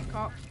and white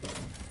cops.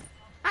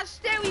 That's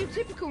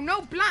stereotypical,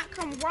 no black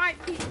and white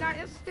people,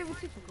 that's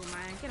stereotypical,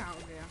 man, get out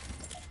of here.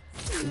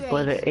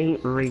 But it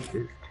ain't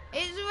racist.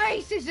 It's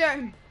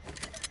racism!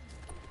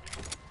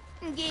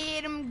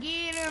 Get him.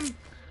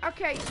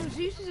 Okay, so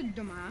Zeus is a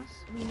dumbass.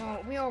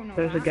 We all know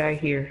There's that. a guy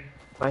here.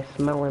 I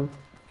smell him.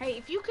 Hey,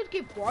 if you could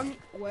give one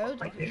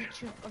word of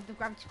each of the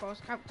Gravity Falls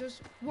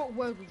characters, what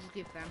word would you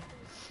give them?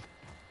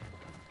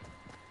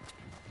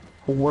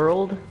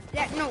 World?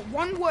 Yeah, no,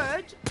 one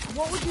word.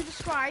 What would you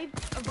describe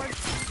a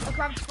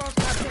Gravity Falls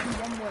character in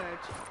one word?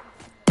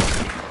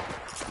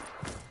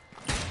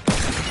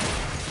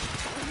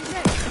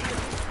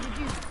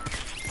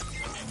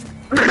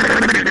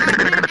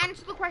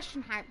 Answer the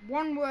question, Hype.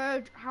 One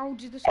word. How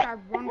would you describe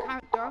one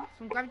character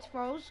from Gravity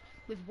Falls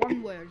with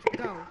one word?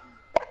 Go.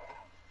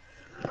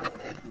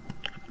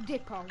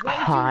 Dipper.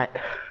 Hot.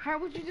 How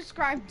would you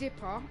describe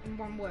Dipper in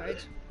one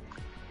word?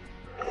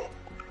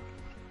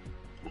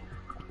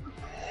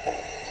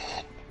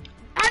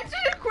 Answer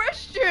the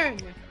question!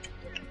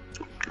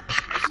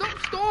 Stop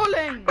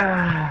stalling!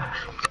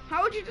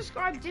 How would you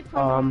describe Dipper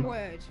in one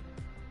word?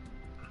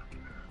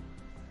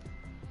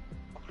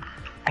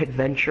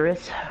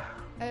 Adventurous.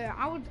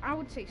 I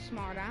would say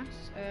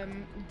smartass.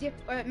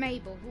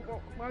 Mabel.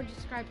 What would you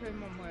describe her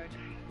in one word?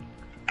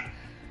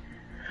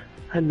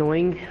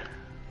 Annoying.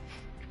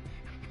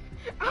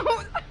 I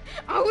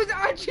was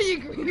actually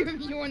agreeing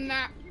with you on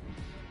that.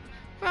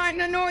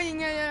 Fine,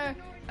 annoying.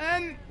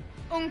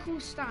 Uncle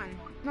Stan,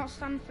 not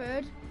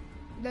Stanford.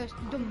 The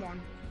dumb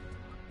one.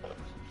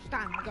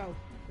 Stan, go.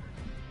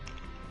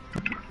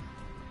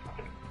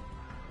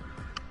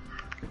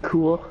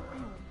 Cool.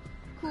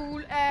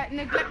 Cool,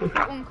 neglectful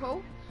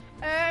uncle.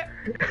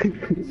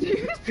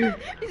 Zeus.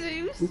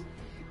 Zeus.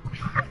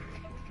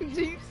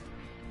 Zeus.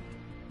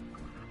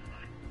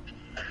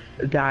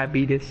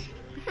 Diabetes.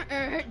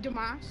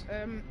 Damas.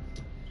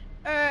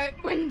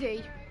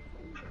 Wendy.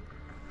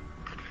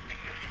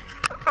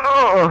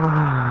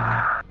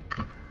 Oh.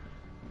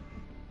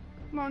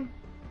 Come on.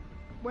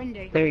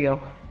 Wendy. There you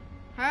go.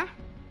 Huh?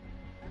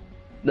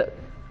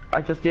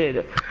 I just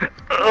did.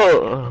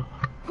 Oh.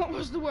 What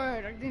was the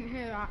word? I didn't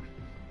hear that.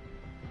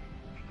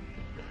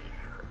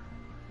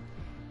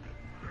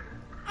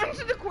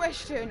 Answer the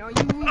question, or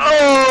you will...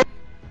 Oh.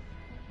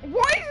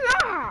 What is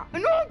that?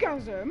 An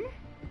orgasm?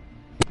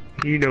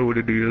 You know what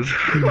it is.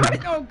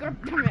 What? Oh god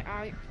damn it,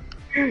 I...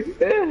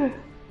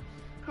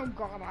 Oh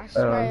god, I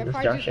swear, if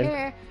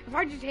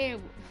I just hear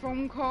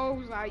phone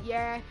calls, like,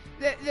 yeah,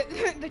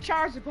 the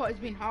child support has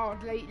been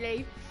hard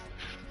lately.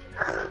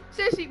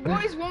 Seriously,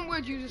 what is one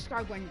word you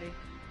describe Wendy?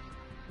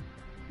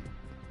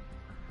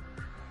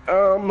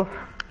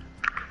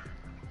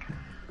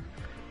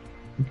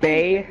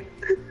 Bay.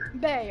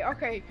 Bay,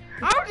 okay.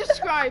 I'll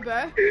describe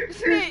her.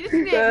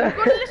 Listen here, you've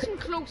got to listen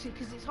closely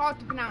because it's hard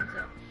to pronounce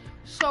it.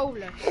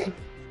 Soulless.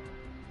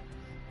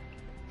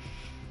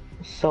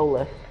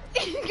 Soulless.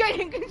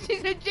 Because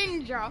she's a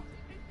ginger.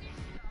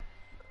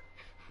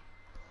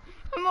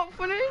 I'm not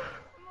funny?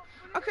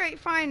 Okay,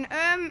 fine.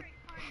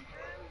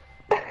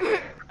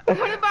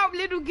 What about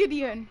little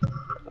Gideon?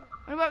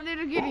 What about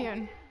little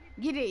Gideon?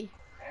 Giddy.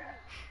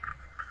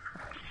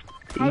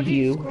 How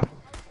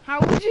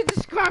would you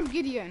describe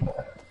Gideon?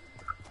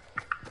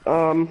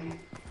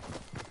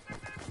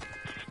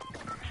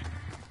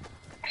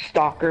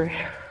 Stalker.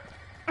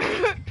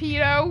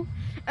 Pedo.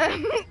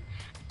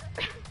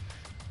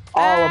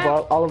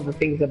 All of the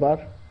things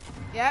above.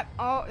 Yep,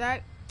 all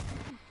that.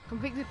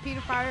 Convicted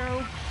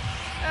pedophile.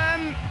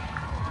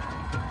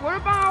 What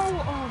about, oh,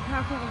 I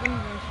can't think of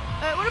English.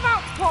 What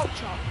about pork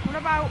chop? What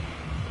about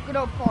good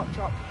old pork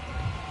chop?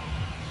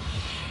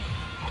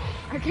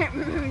 I can't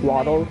remember his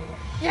Waddle. name.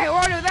 Yeah,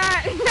 Waddle,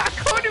 that. I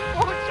called him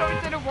pork chop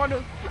instead of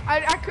Waddle. I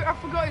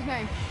forgot his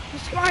name.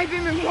 Describe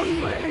him in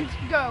one word.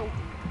 Go.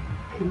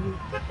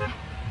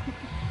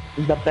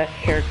 The best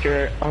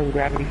character on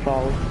Gravity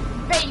Falls.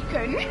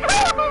 Bacon.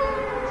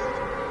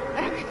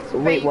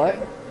 Wait, Bacon. what?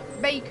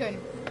 Bacon.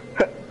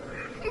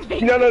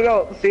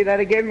 No. Say that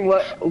again.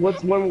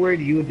 What's one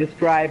word you would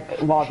describe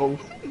Waddles?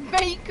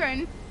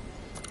 Bacon.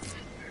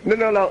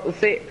 No.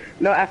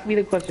 Ask me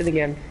the question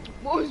again.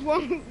 What was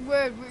one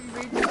word we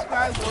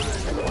described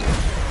Waddles?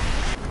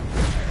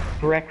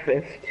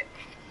 Breakfast.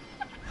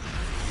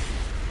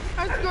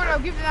 That's good. I'll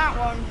give you that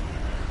one.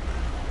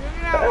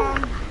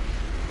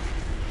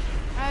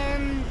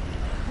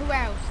 Who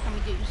else can we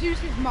do?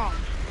 Zeus's mom.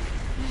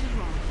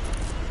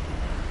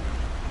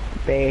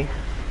 Bay.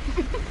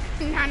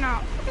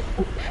 No.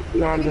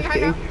 No, I'm just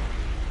kidding.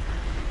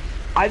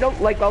 I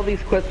don't like all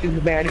these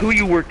questions, man. Who are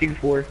you working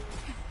for?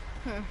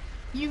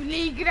 You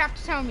legally have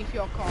to tell me if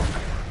you're caught.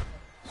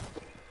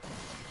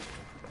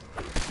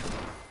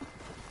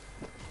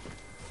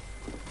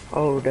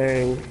 Oh,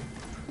 dang.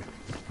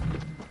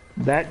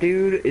 That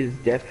dude is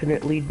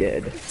definitely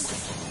dead.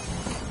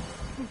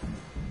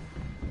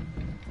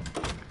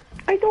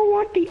 I don't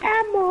want the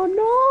ammo,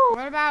 no!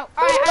 What about,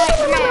 the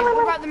mayor?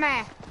 What about the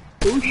mayor?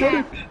 Who shot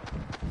it?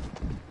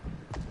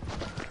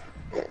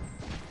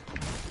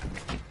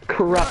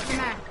 Corrupt.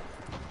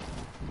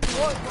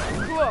 What?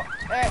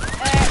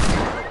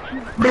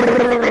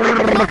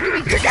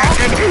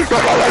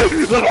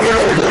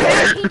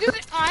 He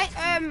doesn't,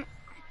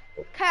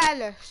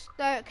 careless,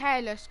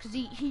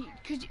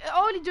 because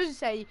all he does is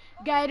say,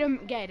 get him,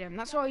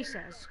 that's all he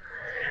says.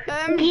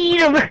 Eat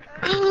him!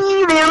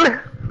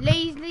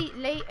 Lazy,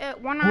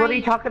 one eye. What are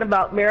you talking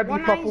about,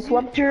 Marabou Puckle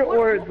Flumter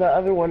or the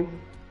other one?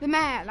 The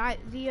mayor, like,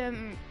 the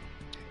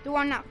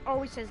one that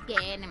always says,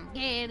 get him.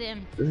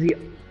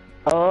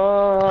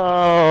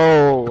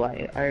 Oh,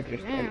 I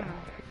understand.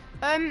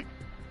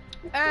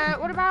 Yeah.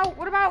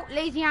 What about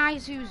Lazy Eye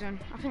Susan?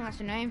 I think that's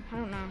the name. I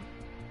don't know.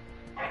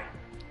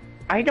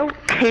 I don't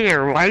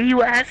care. Why are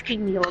you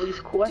asking me all these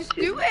questions? Just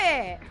do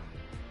it.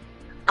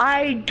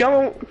 I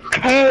don't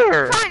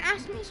care. Fine,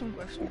 ask me some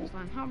questions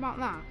then. How about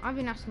that? I've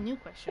been asking you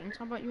questions.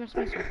 How about you ask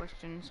me some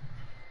questions?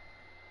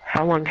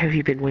 How long have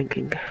you been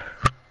winking?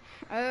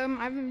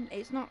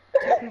 It's not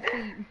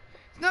technically.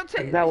 It's not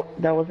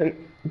technically.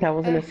 That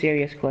wasn't a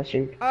serious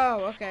question.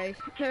 Oh, okay.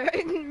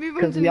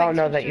 Because we all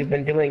know that you've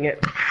been doing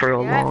it for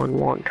a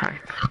long time.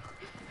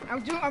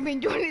 I've been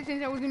doing it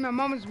since I was in my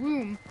mama's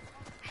womb.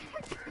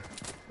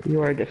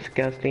 You are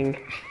disgusting.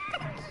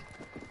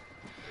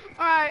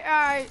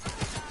 Alright.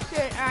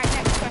 Shit, alright,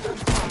 next question,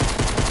 come on.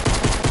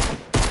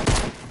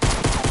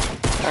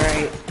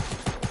 Alright,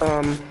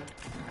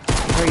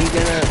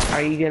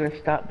 are you gonna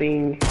stop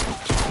being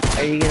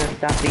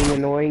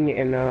annoying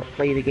and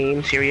play the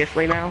game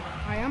seriously now?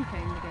 I am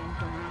playing the game,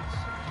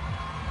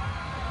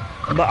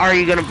 dumbass. But are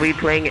you gonna be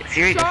playing it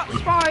seriously?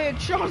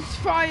 Shots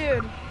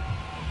fired!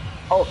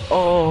 Oh.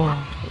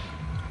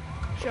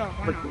 Sure,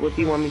 why not? What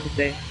do you want me to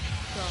say?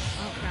 Sure,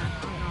 okay, I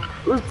don't know.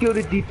 Let's go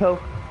to depot.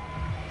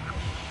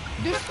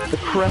 This is The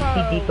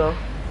crusty depot.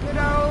 Good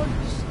old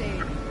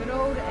state. Good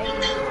old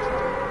age.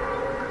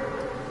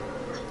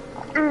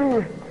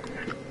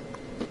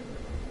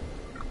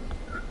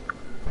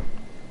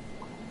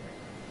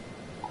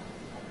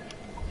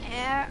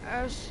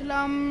 Yeah,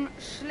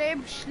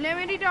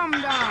 slimmity dum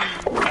dum.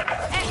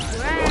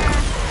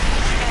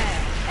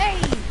 Hey!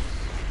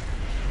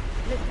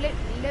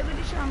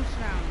 Libbity shum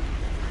shum.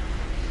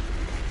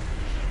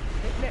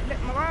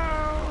 Lip my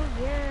balls,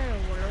 yeah.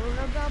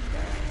 I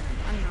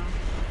don't know.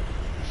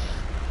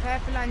 Prepare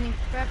for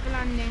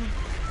landing.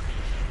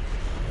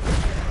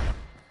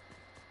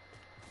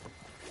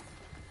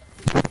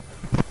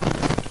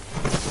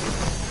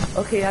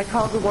 Okay, I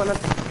called the one up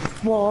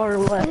far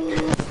left.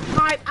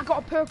 Hype, I got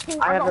a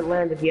purple. I haven't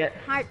landed yet.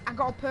 Hype, I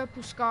got a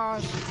purple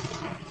scars.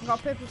 I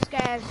got purple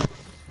scares.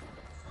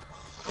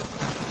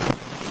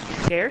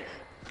 Scares?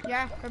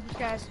 Yeah, purple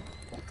scares.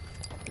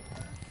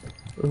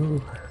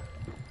 Ooh.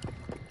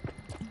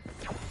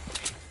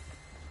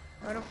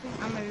 I don't think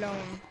I'm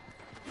alone.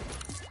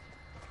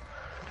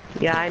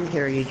 Yeah, I'm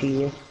here, you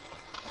genius.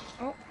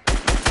 Oh.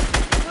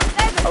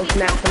 Well, Oh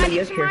snap, somebody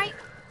is here.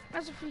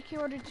 There's a freaky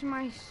order to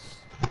my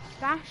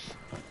stash.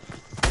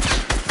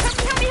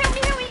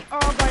 Help me! Oh, I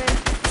got it.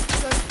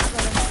 Good, I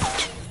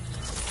got him.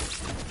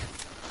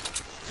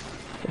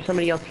 There's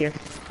somebody else here.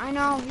 I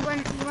know, he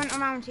went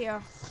around here.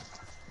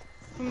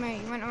 From me,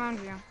 he went around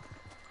here.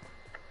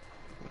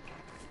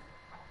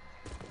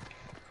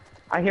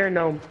 I hear a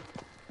gnome.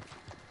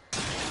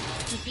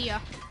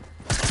 Here.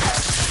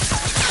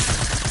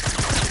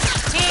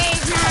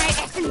 Here's my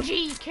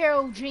SMG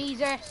kill,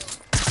 Jesus.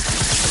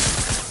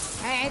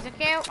 There's a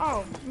kill.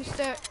 Oh,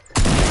 Mr.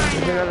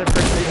 There's another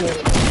person here.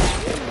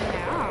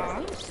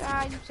 Oh,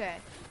 you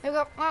said.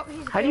 Well,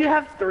 he's How do you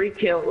have 3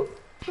 kills?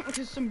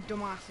 Because some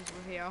dumbasses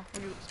were here. What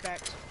do you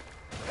expect?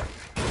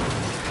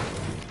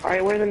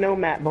 Alright, where's the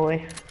gnome at,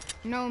 boy?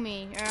 Know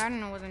me. I don't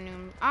know where the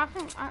gnome. I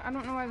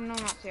don't know where the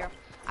gnome is here.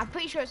 I'm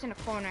pretty sure it's in the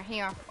corner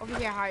here. Over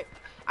here, hype.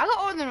 I got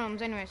all the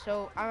gnomes anyway,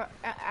 so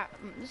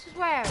this is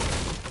where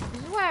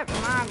Mario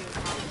comes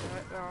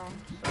though.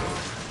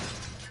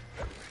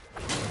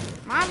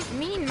 So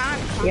me and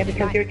Mario. Yeah,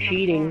 because you're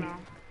cheating.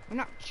 We're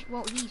not.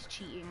 Well, he's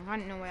cheating. I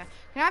don't know where.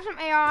 Can I have some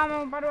AR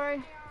ammo, by the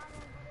way?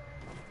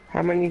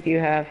 How many do you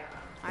have?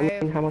 I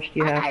mean, how much do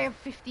you have? I have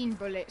 15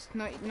 bullets.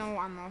 No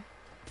ammo.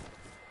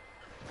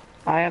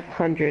 I have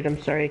 100. I'm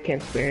sorry, I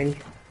can't spare any.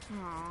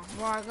 Oh,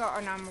 well, I got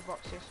an ammo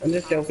box. I'm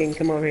just joking.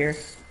 Come over here.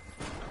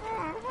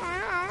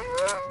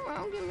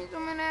 Well, give me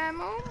some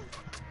ammo.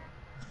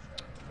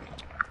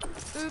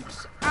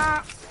 Oops,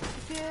 I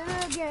did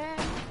it again.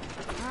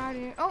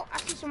 Oh, I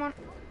see someone.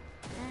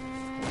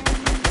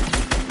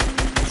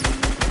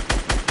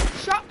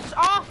 Shots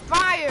are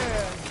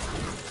fired.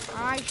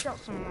 I shot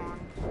someone.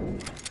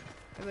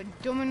 They were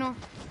dumb enough.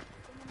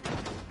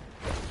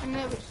 And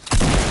they were.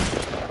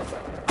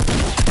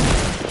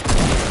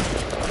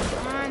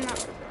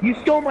 You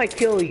stole my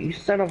kill, you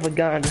son of a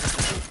gun.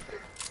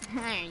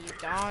 Hey, you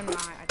done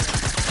right.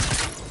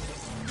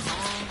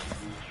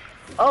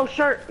 Oh,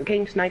 shark! I'm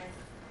getting sniped.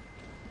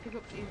 Pick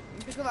up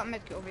that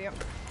medkit over here.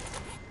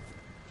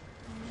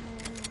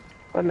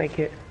 What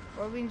medkit?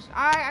 Well,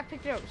 I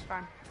picked it up. It's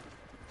fine.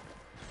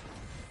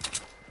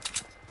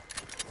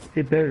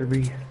 It better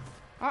be.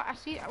 Oh, I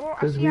see. Well,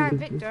 I see our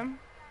victim.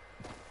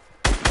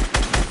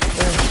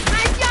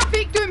 I see our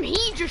victim.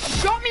 He just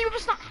shot me with a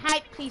sniper.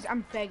 Hype, please.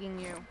 I'm begging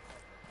you.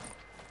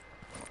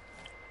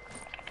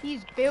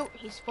 He's built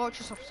his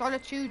Fortress of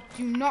Solitude.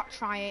 Do not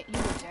try it. You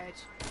are dead.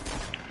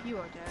 You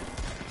are dead.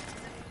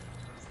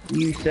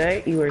 You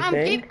say? You were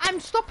saying? I'm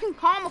stopping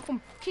Karma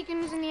from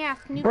kicking us in the ass.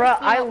 Bruh,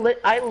 I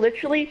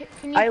literally,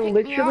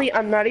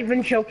 I'm not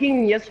even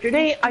joking.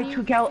 Yesterday, I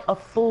took out a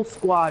full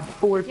squad,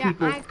 4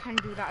 people. Yeah, I can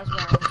do that as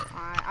well.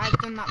 I've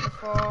done that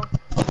before.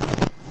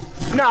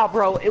 Nah,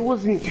 bro, it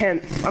was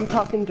intense. I'm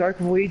talking Dark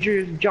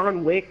Voyagers,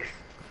 John Wicks.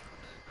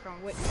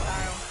 John Wick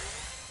style.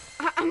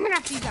 I'm gonna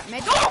have to use that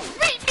med. Oh,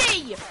 beat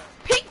me!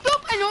 Picked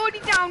up and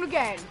already down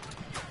again.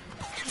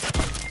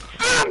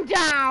 I'm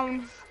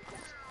down.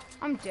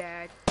 I'm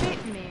dead.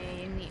 Bit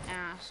me in the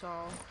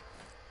asshole.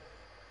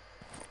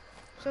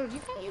 So do you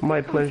think you?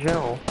 My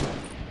pleasure.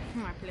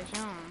 My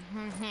pleasure.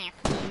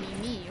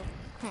 Me.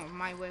 Oh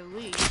my way. Do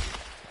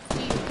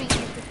you think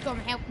you could come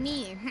help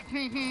me?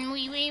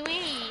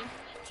 Wee.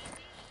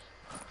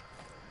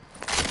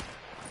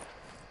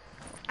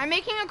 I'm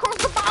making it across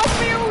the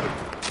battlefield.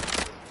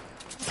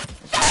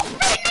 Don't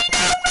beat me!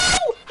 No!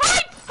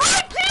 Hi,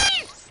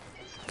 please!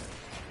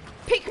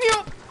 Pick me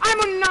up. I'm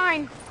on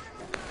 9.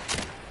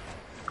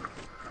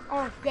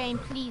 Oh, game,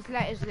 please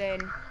let us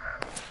live.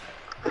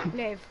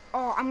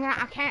 Oh, I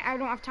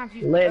don't have time for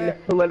you. Lynn,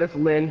 let us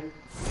Lynn.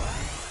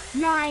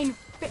 9.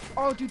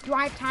 Oh, do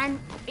I have time?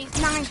 It's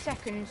 9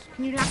 seconds.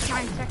 Can you last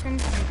 9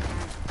 seconds?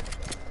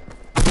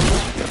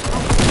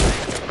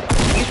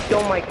 You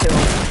stole my kill.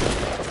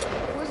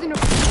 Wasn't a...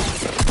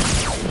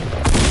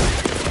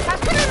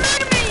 That's gonna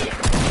murder me!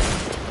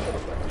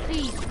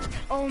 Please.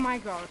 Oh my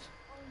god.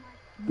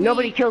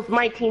 Nobody kills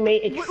my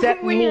teammate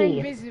except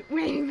me.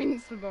 We're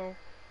invincible.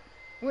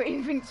 We're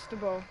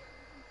invincible.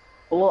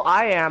 Well,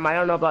 I am. I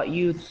don't know about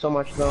you so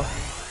much though.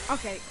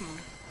 Okay, come on.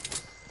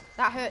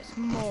 That hurts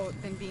more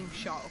than being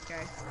shot,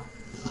 okay?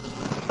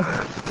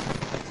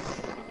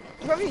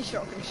 What are these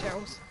shotgun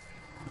shells?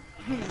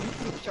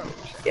 Shotgun shells.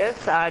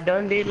 Yes, I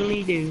done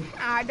diddly do.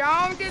 I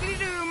don't diddly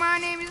do. My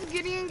name is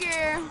Gideon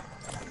Gay.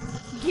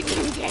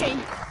 Gideon Gay.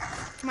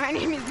 My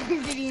name is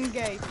Gideon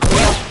Gay.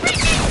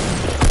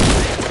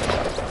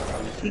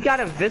 You got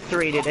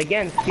eviscerated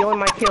again, stealing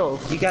my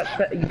kills. You got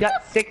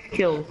 6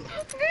 kills.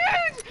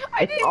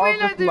 I It's didn't all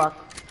realize just luck.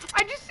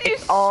 I just see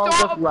It's a all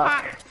starter just luck.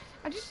 pack.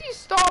 I just see a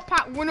starter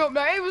pack one up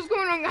there. Hey, what's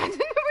going on, guys? I didn't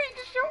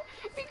know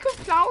we could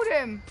cloud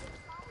him.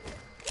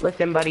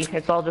 Listen, buddy,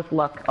 it's all just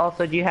luck.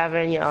 Also, do you have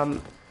any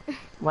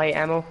light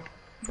ammo?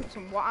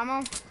 Some what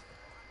ammo?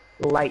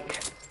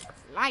 Light.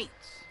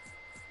 Lights.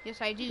 Yes,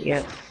 I do.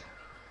 Yes.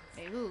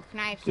 Hey, ooh, can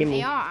I have Give some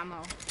me. AR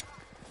ammo?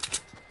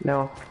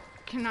 No.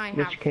 Can I have?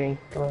 Just kidding.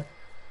 Come on.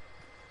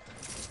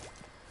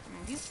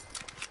 Thank you.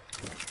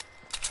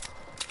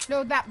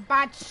 Load that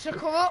bad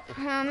sucker up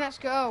and let's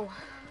go.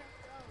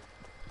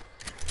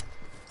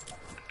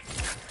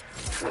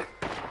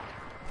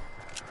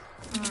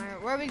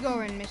 Alright, where are we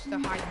going,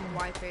 Mr. Hyper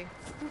Wifey?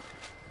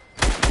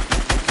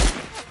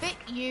 Bit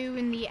you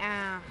in the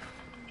air.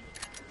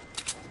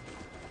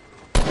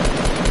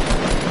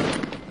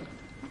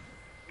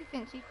 He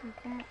thinks he can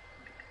come up.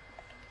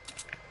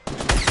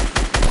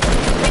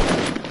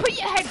 Put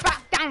your head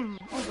back down!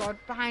 Oh god,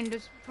 behind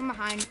us, from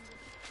behind.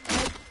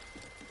 Nope.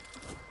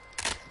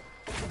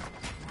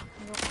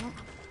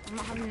 I'm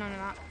not having none of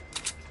that.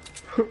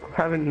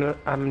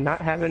 I'm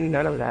not having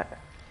none of that.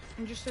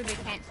 And just so they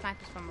can't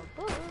snipe us from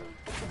above.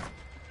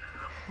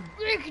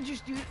 We could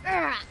just do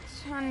that,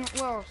 and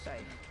we're all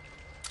safe.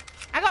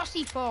 I got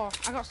C4.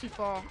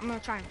 I'm gonna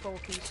try and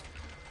focus.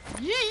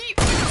 Yeet!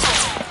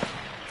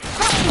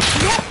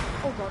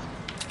 Oh god.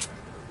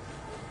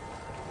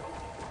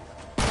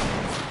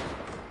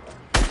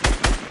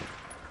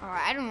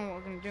 Alright, I don't know what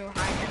we're gonna do.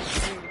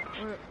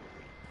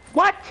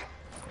 What?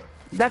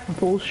 That's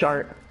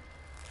bullshit.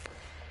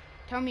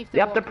 Tell me if they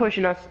Yep, they're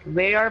pushing us.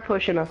 They are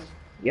pushing us.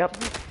 Yep.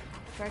 Did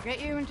I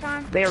get you in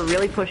time? They are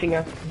really pushing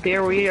us.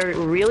 We are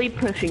really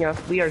pushing us.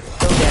 We are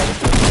so dead.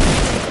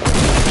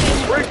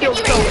 We're so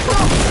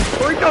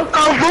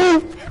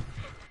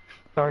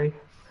Sorry.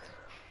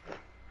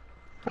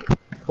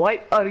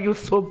 Why are you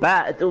so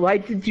bad? Why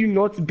did you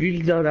not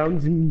build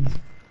around me?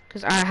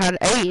 Because I had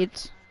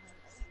AIDS.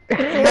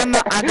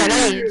 Remember, I got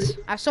AIDS.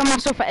 I saw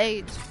myself for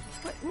AIDS.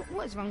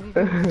 What is wrong with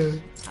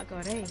you? I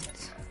got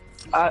AIDS.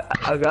 I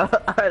got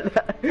AIDS.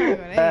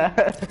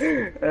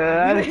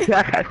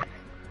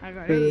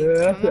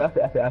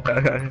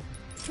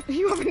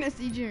 You want me to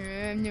see you?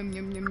 Yum,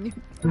 yum, yum, yum.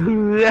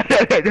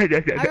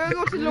 I gotta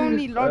go to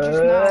Lonely Lodges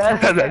now. I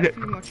get a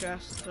few more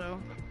chests, so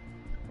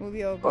we'll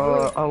be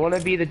okay. I want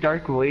to be the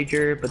Dark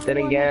Voyager, but then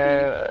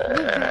again,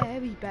 the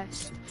very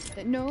best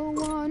that no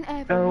one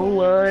ever. no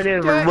one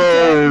ever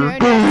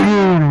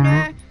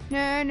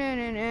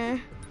No.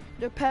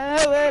 The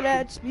power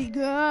that's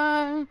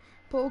begun.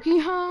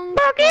 Pokemon.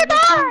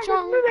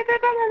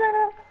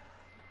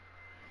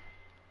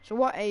 So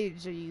what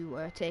aids are you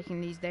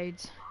taking these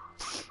days?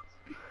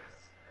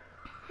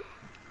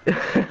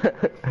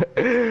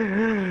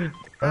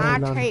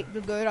 I take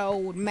the good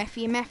old meth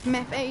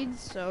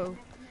aids, so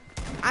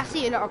I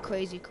see a lot of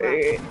crazy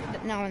crap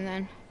now and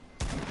then.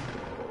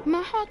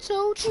 My heart's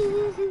so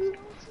true.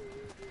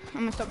 I'm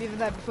gonna stop you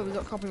there before we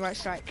got copyright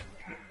strike.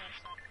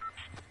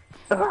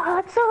 My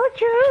heart's so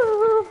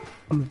true.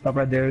 I'm gonna stop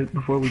right there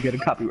before we get a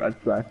copyright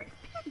strike.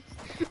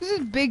 This is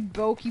big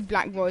bulky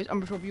black voice. I'm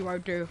gonna stop you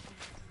right there.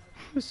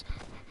 You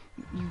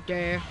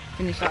dare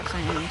finish that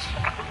sentence.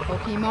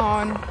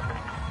 Pokemon.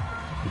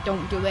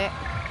 Don't do it.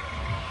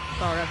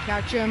 Gotta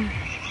catch him.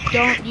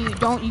 Don't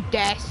you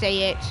dare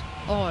say it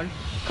on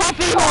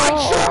copyright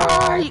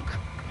strike.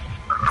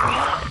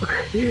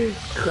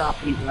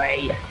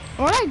 Copyright.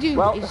 All I do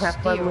Well, is have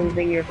fun steal.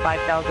 losing your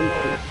 5,000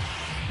 points.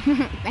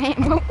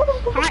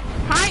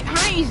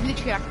 Hi is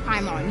literally like a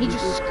Paimon. He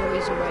just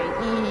scurries away.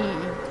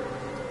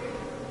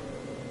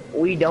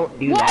 We don't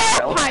do What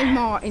that, are bro.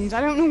 Paimartins? I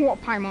don't know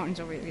what Paimartins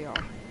really are.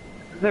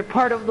 They're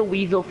part of the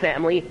weasel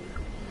family,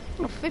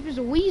 Oh, Fip is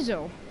a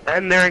weasel.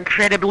 and they're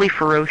incredibly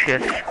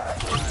ferocious. Damn.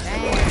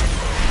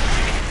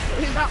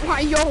 Is that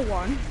why you're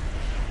one?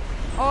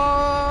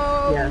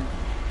 Oh. Yeah.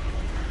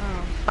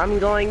 Oh. I'm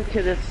going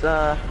to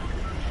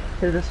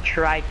this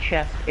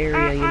tri-chest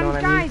area, you know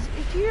what I mean? Guys,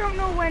 if you don't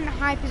know when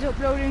Hype is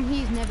uploading,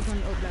 he's never going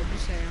to upload,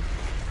 just saying.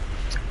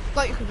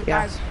 Got you covered,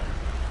 Yeah. guys.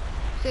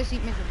 Seriously,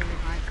 make a video,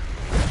 Hype.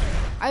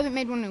 I haven't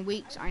made one in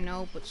weeks, I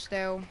know, but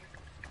still,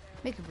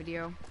 make a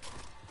video.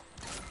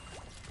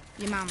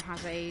 Your mom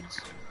has AIDS.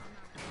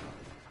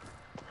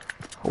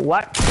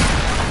 What?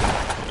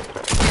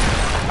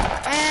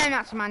 And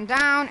that's a man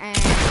down, and...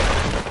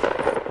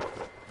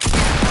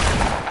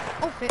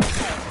 Oh, Fit.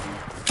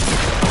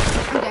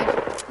 I'm dead.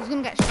 He's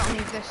gonna get shot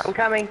with this. I'm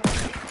coming.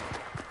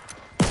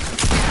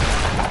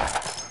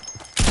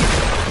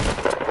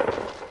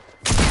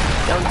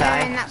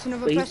 And that's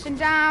another please. person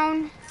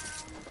down.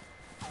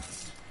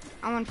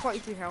 I'm on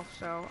 43 health,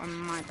 so I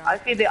might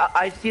die.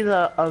 I see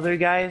the other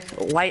guys.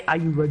 Why are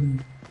you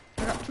running?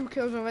 I got 2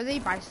 kills already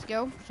by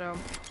skill, so.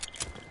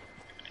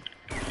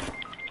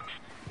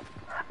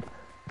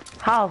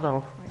 How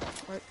though?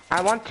 Wait.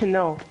 I want to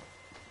know.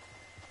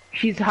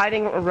 She's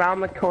hiding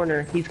around the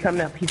corner. He's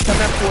coming up. He's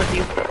coming up towards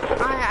you.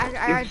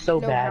 You're so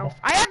bad. Health.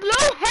 I have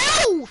low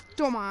health,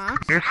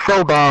 dumbass. You're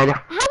so bad.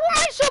 How am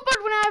I so bad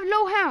when I have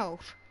low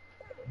health?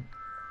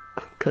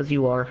 Cause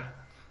you are.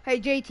 Hey,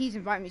 JT's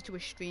invited me to a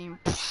stream.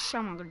 Psh,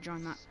 I'm not gonna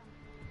join that.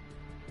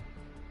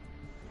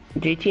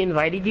 JT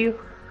invited you?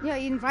 Yeah,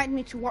 he invited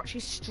me to watch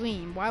his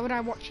stream. Why would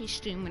I watch his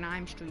stream when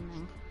I'm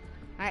streaming?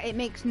 It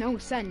makes no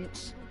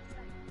sense.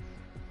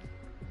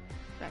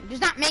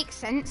 Does that make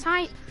sense,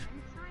 Hype?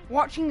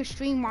 Watching a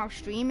stream while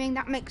streaming?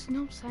 That makes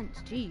no sense,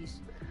 jeez.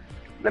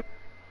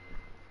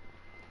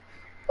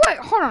 Wait,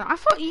 hold on. I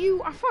thought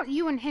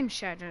you and him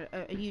shared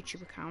a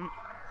YouTube account.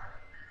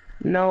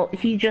 No,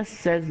 he just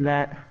says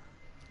that.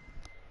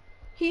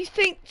 He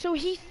thinks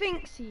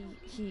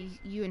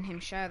you and him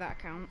share that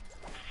account.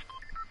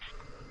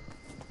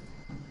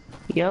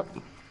 Yep.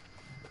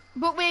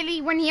 But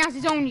really, when he has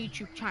his own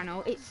YouTube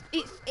channel,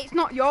 it's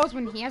not yours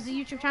when he has a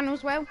YouTube channel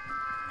as well.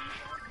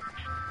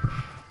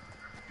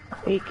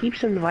 He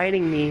keeps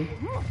inviting me.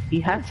 He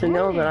has to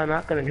know that I'm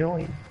not gonna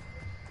join.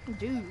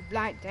 Dude,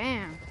 like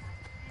damn.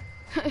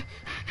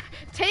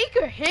 Take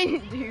a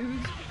hint,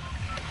 dude.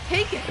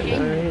 Take a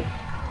hint. Alright.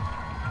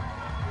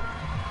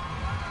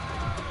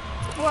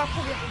 Well, I'll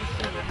probably have to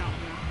stream it out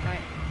now,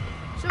 right?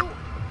 So,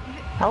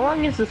 How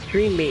long is the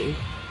stream being?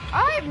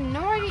 I have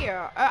no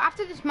idea.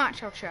 After this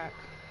match, I'll check.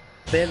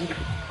 Ben,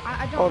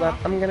 I don't hold know. up.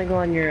 I'm gonna go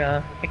on your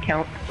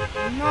account.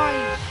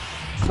 Nice.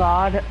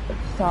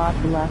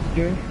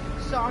 Codblaster.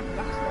 Sorry,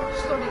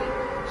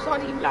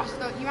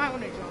 Blaster. You might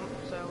want to jump.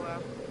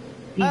 So,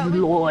 He's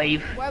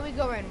live. where are we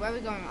going? Where are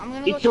we going? I'm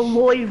gonna It's go. a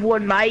live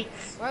one,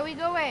 mates. Where are we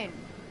going?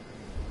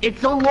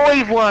 It's a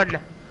live one. Oh,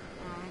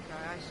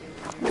 okay, I see.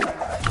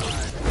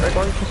 We're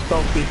going to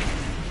Salty.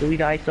 Do we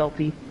die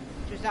Salty?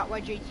 So is that where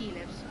JT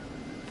lives?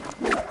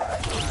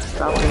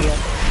 Probably, yeah.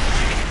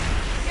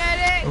 Get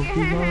it? Okay,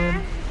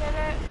 Get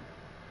it?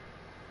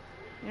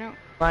 You know,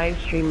 Live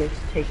stream is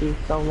taking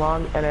so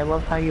long, and I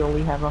love how you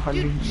only have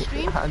 100 dude,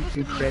 streams are supposed to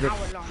be an credits.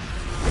 hour long.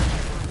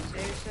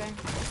 Seriously?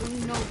 When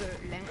you know the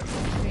length of the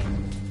stream,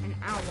 an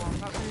hour,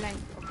 that's the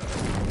length of the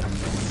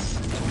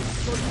stream.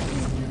 So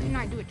you can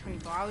like do a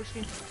 24-hour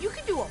stream. You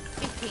can do a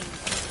 15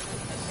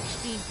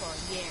 stream for a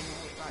year and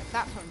all, like,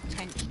 that's an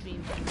intense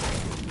stream.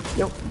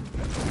 Nope.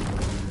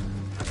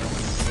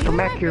 Come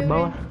back here,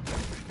 boa.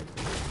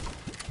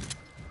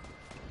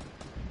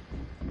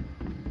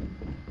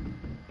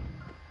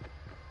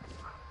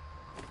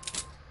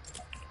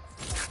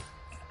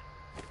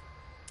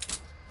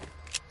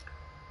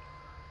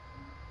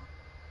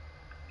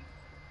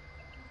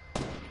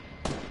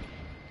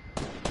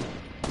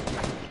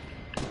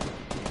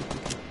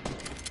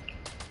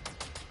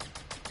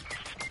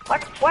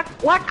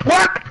 What?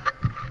 You're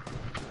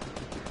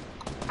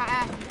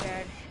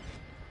dead.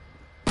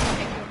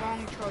 Make the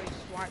wrong choice,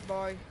 white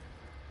boy.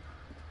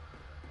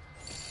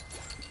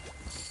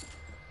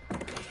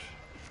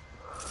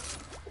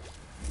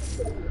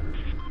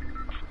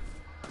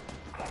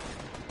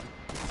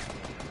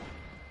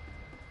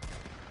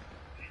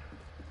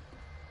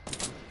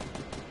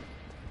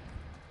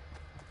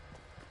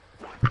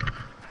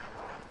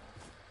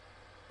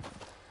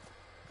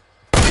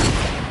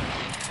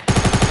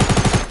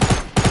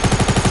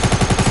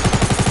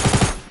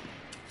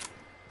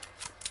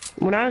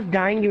 When I was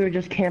dying, you were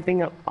just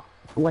camping up,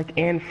 like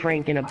Anne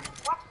Frank in a... Oh,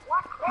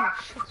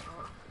 shut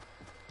up.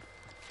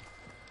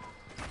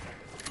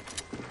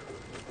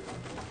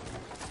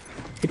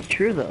 It's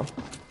true, though.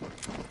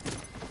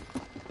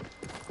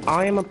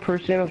 I am a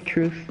person of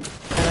truth,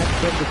 and I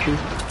spread the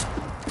truth.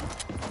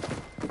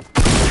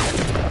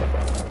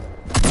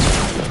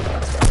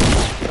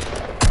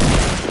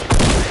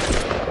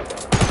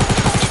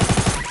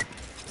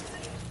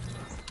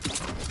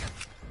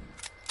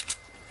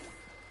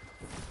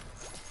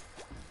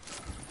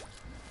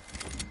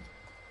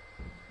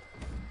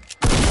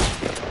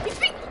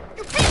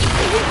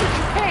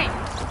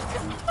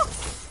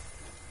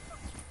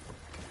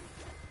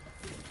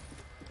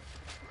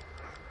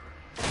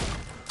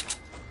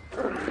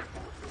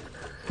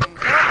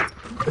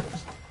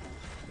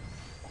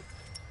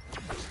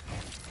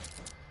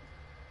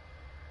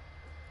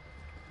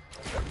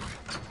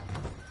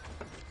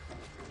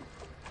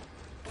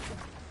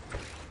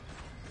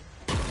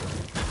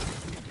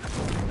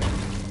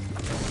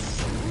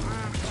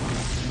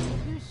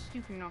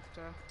 Enough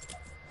to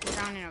go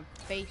down in a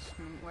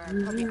basement where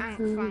probably Ant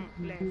Frank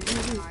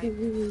lives, like,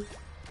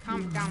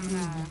 camp down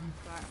there,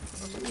 like,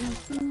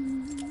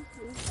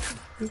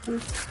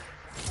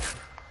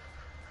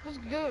 that's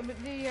good, but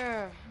the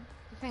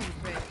thing is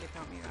basically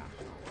taught me that.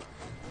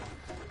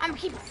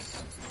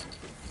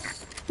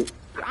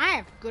 I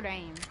have good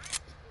aim.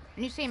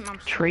 And you see him,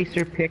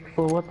 Tracer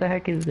Pixel, what the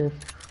heck is this?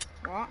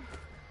 What?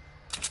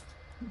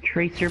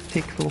 Tracer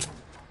Pixel.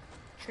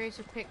 trace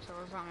of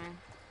pixels on it.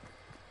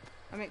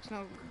 That makes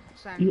no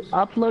sense. You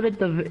uploaded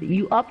the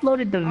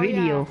Oh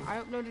video. yeah,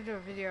 I uploaded a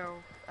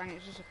video and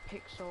it's just a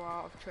pixel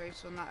art of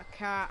trace on that, a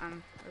cat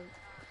and a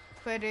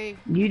Freddy.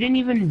 You didn't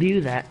even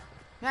do that.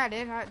 Yeah, I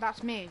did.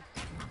 That's me.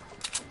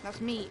 That's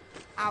me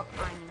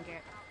outlining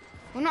it.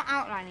 Well, not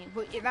outlining it,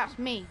 but that's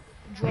me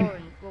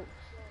drawing. Well,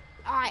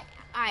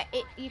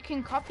 you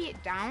can copy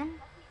it down,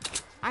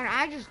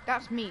 and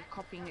that's me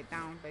copying it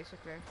down,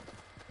 basically.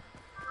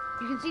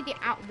 You can see the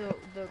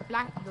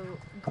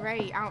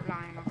grey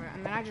outline of it,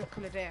 and then I just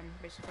colored in,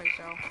 basically.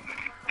 So,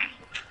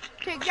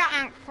 take that,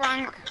 Aunt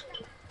Frank.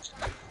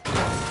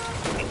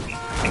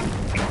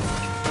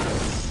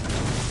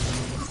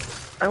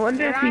 I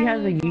wonder if he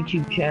has a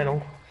YouTube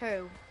channel.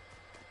 Who?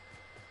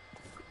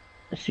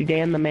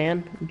 Sudan the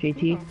Man,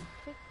 JT.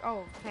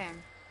 Oh,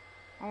 him.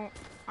 Oh,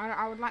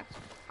 I would like to...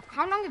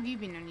 How long have you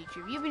been on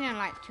YouTube? You've been in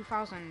like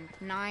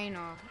 2009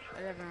 or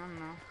 11, I don't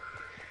know.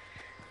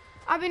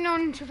 I've been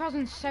on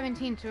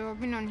 2017, so I've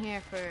been on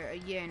here for a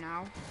year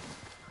now.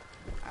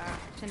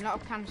 It's a lot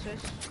of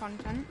Kansas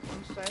content,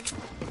 honestly.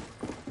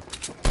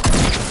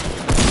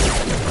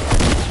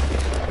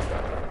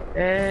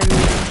 And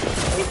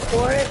wait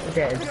for it,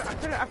 dead.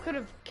 I could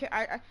have.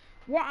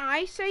 What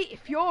I say,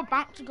 if you're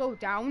about to go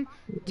down,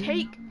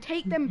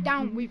 take them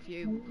down with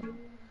you.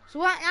 So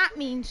what that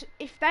means,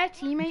 if their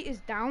teammate is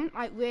down,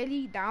 like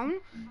really down,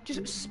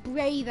 just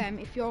spray them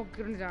if you're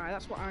gonna die.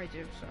 That's what I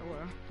do. So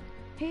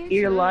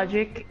your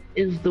logic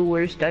is the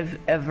worst I've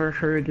ever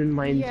heard in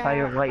my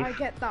entire life. I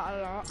get that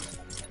a lot.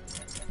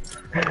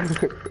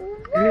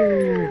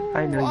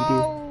 I know you do.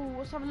 Oh,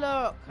 let's have a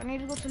look. I need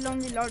to go to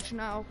Lonely Lodge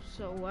now.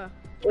 So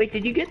wait,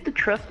 did you get the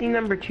trusting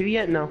number 2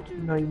 yet? No,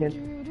 no, you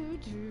didn't.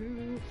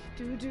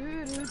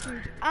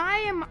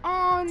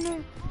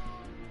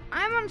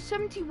 I'm on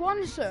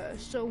 71, sir,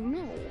 so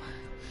no.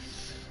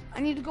 I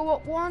need to go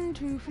up 1,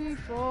 2, 3,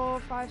 4,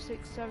 5,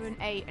 6, 7,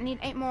 8. I need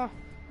 8 more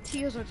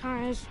tiers or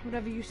tires,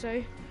 whatever you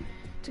say,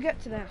 to get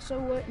to there.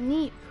 So,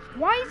 neat.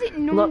 Why is it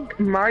no? Look,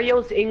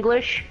 Mario's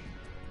English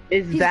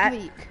is He's that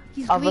Greek.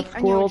 He's of Greek a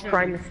squirrel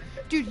trying to...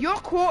 Dude, you're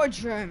quarter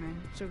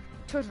German, so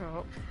shut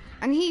up.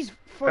 And he's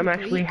full I'm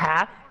actually Greek.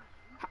 half.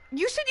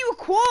 You said you were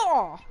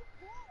quarter.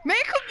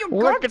 Make up your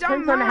Well,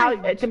 goddamn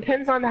mind. it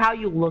depends on how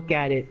you look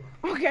at it.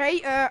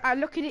 Okay, I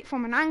look at it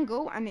from an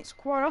angle and it's a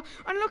quarter,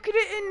 and look at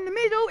it in the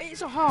middle,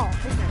 it's a half.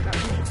 Okay, that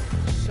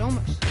makes so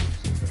much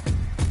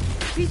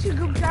sense. Be too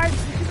good, guys,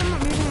 because I'm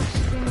not moving my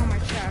screen on my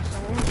chest, I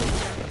won't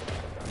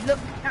look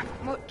that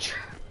much.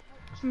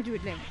 I'm gonna do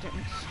it later,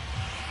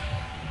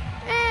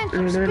 and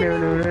I'm spinning.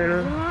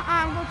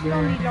 I'm going to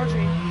Lonely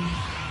Lodging.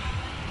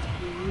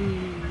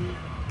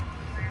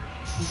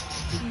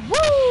 Woo!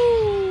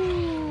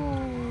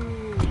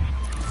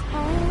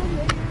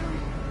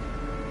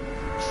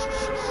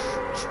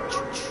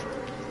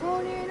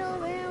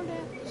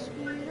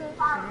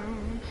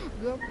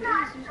 Got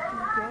places to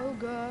go,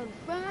 gotta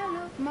find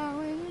up my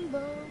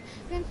rainbow.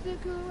 Can't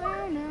stick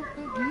around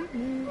after keep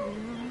moving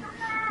on.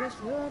 This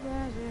world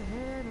lies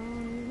ahead,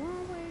 only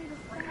one way to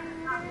find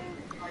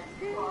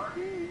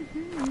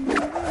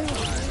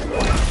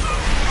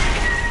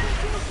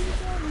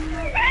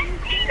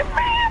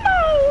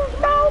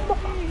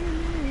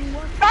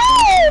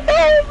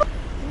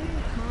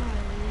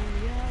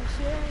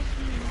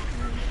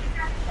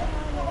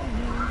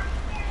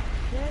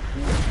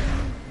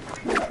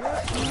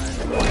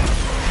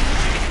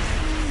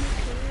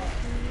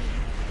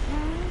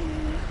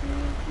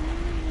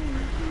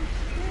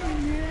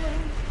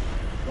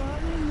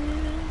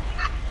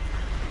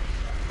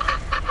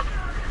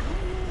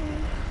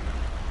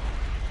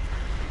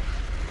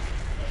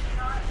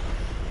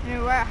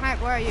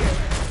where are you?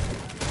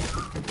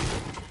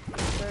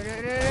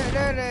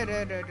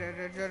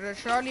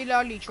 Charlie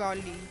lolly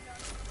Charlie.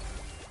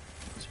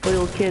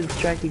 Spoiled kids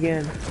strike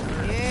again.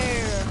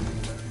 Yeah.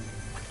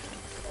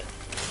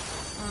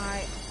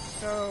 Alright,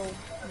 so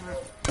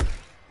let's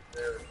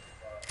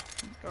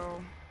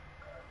go.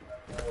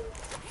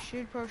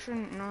 Shield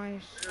potion,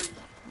 nice.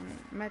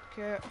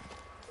 Medkit.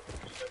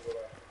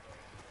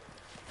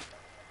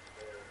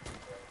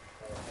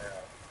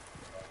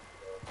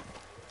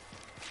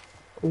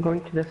 I'm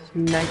going to the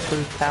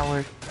sniper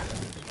tower.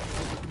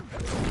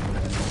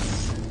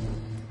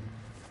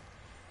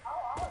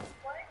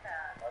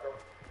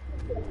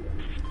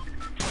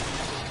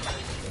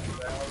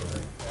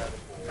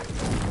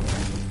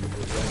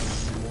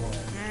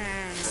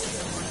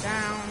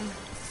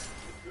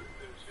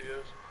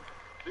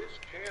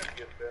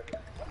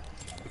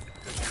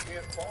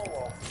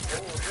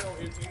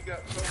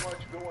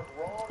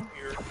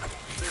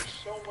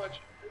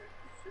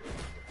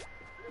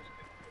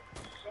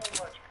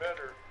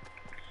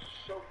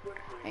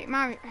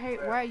 Hey,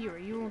 where are you? Are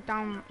you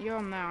down? You're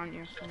on there, aren't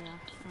you? So, yeah.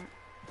 Right.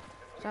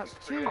 So that's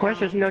 2. Of course,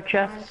 there's no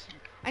chests.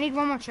 I need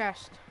 1 more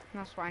chest.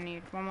 That's what I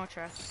need. 1 more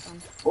chest.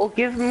 Then. Well,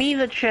 give me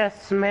the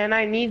chests, man.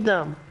 I need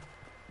them.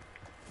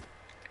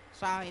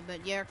 Sorry,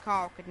 but your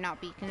call could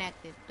not be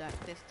connected at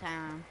this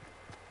time.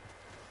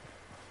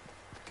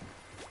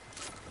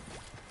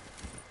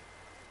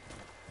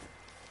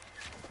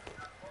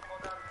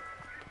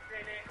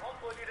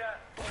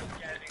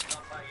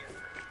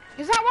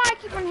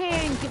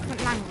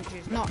 different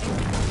languages, not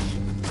English.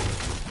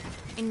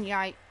 In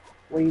like,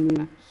 What do you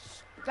mean?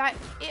 like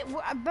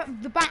but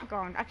the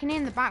background, I can hear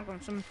in the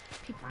background some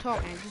people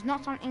talking. It does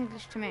not sound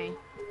English to me.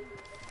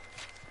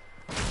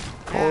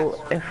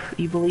 Well, if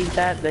you believe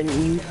that, then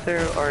you,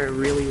 sir, are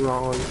really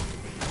wrong.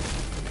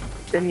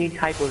 It's a new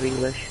type of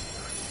English.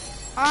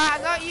 Alright,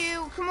 I got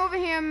you. Come over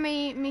here,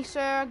 me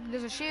sir.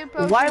 There's a shield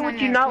potion. Why would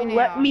you not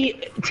let me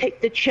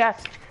take the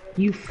chest?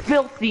 You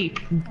filthy,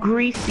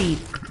 greasy.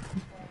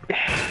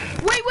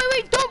 Wait!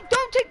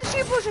 Don't take the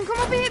shield potion. Come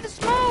over here. The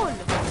small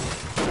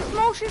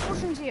shield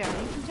potions here.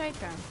 You can take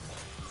them.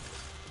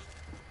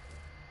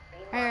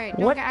 Alright,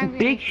 don't What get angry.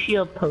 big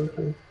shield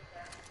potion?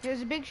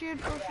 There's a big shield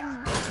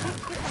potion.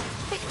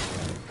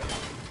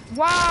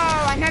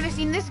 Wow, I've never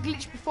seen this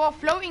glitch before.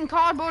 Floating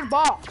cardboard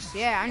box.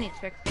 Yeah, I need to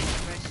fix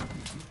this.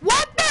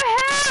 What the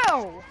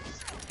hell?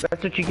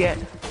 That's what you get.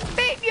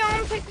 Baby, I'm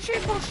gonna take the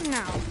shield potion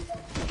now.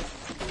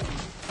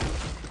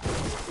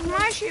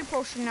 My shield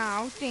potion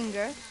now,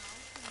 dingus.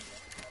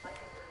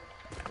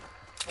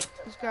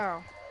 Let's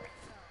go.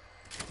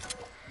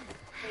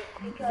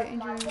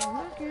 Dangerous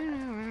looking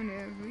around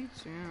every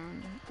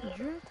town.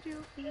 Just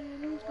your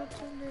feelings got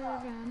to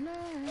live and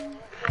learn.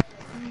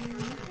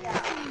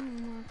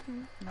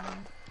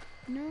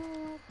 No,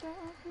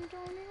 don't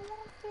even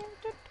want things.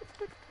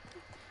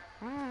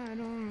 I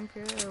don't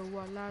care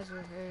what lies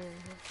ahead.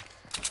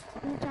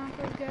 No time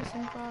for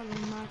guessing, follow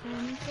my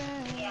common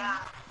sense.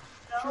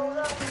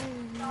 Just take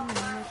me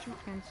what you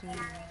can see.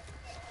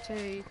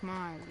 Take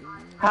my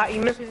lead. Ha, you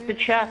missed the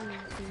chest.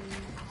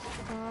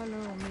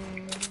 Follow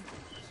me,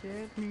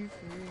 set me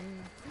free.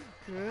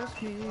 Trust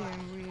me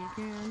and we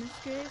can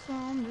escape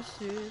from the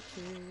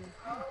city.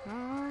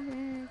 I'll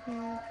make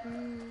it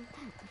through.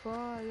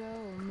 Follow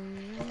me,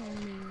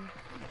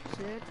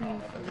 set me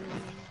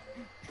free.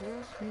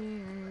 Trust me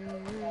and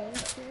we will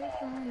escape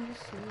from the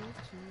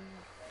city.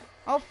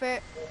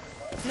 Outfit.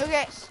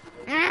 Nuggets.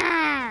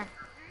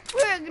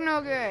 Quick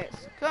nuggets.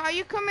 Are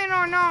you coming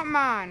or not,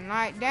 man?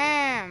 Like,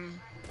 damn.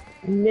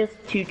 You missed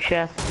 2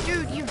 chests.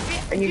 Dude,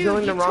 And you're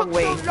going the wrong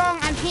way. You took so long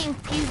and hitting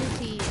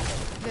puberty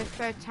the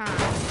third time.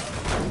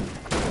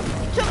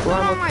 You took so Well,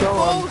 long my let's go on.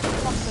 balls to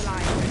cross the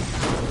line.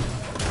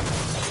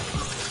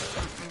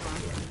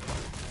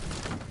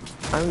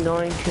 I'm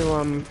going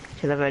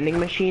to the vending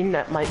machine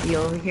that might be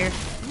over here.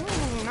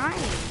 Ooh,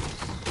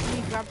 nice. Let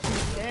me grab some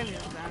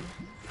cereals then.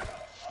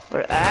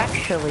 Or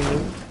actually,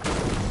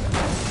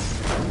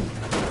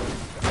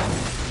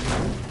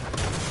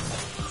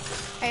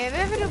 Hey,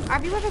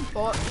 have you ever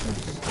bought some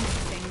stupid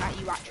thing that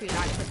you actually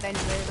like, but then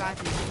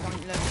realised it's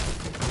pointless?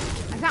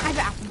 Has that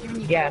ever happened to you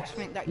when you bought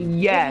something that you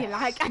really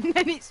like, and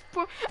then it's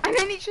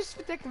just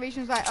for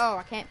decorations? Like, oh,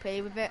 I can't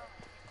play with it.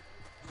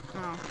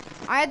 Oh,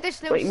 I had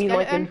this little. Wait, you mean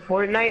like in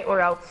Fortnite or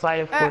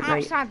outside of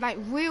Fortnite? Outside, like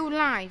real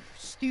life,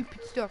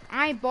 stupid stuff.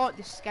 I bought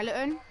this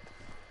skeleton.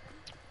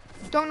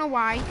 Don't know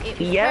why. It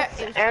was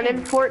and pink.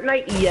 in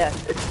Fortnite,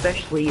 yes,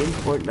 especially in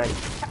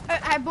Fortnite.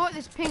 I bought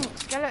this pink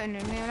skeleton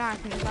in real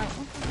life, and it's like,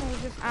 what the hell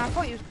is this? And I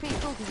thought it was pretty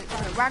cool because it's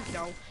like a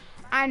ragdoll.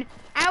 And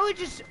I would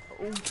just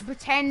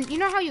pretend, you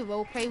know how you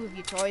roleplay with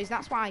your toys?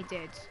 That's what I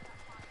did.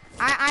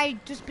 I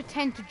just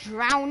pretend to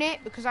drown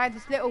it because I had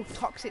this little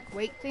toxic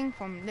weight thing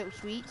from Little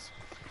Sweets.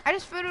 I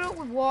just filled it up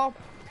with water,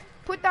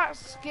 put that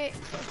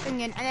thing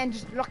in, and then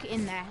just lock it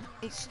in there.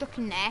 It's stuck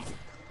in there.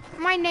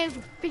 My nails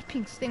were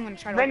flipping sting when I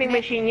tried to Vending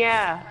machine,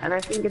 yeah, and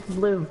I think it's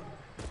blue.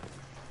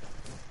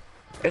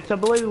 It's a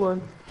blue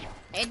one.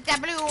 It's a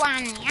blue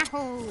one,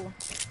 yahoo!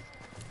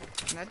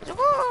 Let's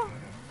go!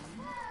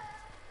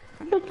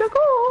 Let's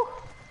go!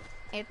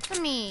 It's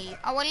me,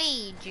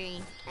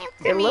 Luigi.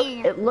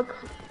 It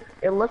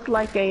looks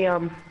like a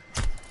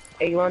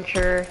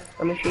launcher,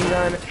 a machine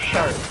gun,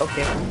 sharp.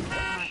 Okay.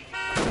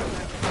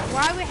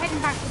 Why are we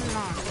heading back to the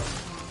launch?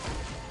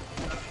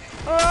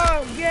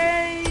 Oh,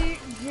 yay!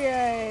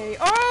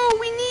 Oh,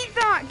 we need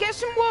that! Get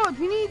some wood,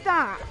 we need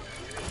that!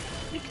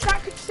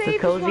 That could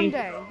save us one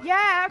day.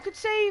 Yeah, that could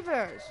save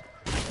us.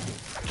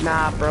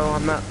 Nah, bro,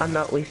 I'm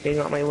not wasting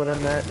all my wood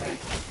on that.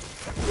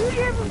 Who'd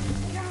you ever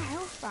get our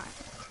health back?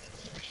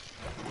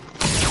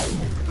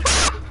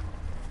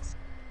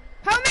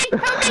 Help me!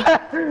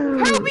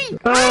 Help me!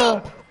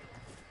 Hi!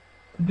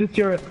 Just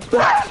your.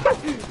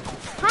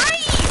 Hi!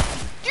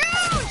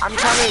 Dude! I'm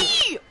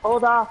coming!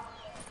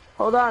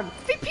 Hold on!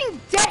 Flipping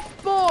death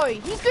boy!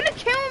 He's gonna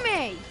kill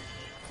me!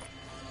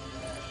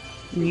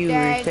 You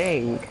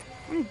think?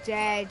 I'm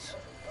dead.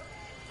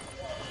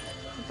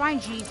 Fine,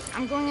 jeez.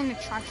 I'm going in the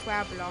trash where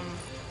I belong.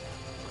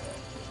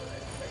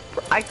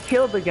 I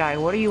killed the guy.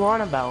 What are you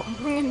on about? I'm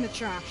going in the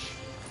trash.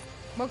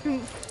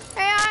 Welcome.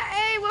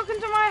 Hey, welcome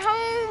to my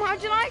home.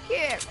 How'd you like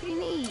it? Pretty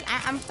neat.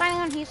 I'm standing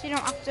on here so you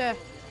don't have to.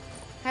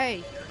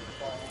 Hey,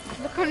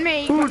 look on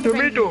me. Ooh,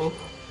 tomato.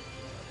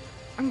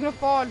 I'm gonna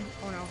fall.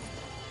 Oh no.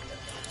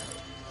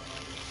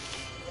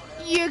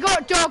 You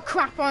got dog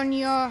crap on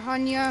your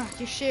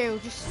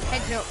shield. Just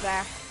heads up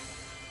there.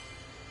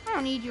 I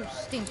don't need your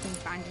stinking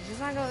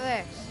bandages. I got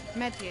this.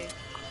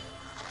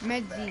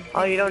 Medzi.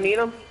 Oh, you don't need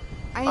them?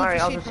 Alright,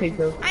 I'll just take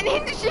those. I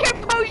need the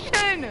shield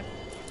potion!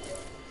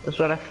 That's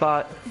what I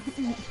thought.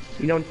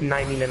 You don't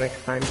deny me the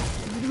next time.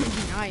 You don't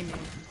deny me.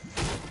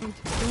 Don't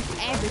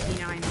ever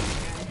deny me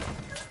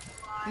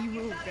again. You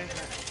will get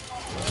it.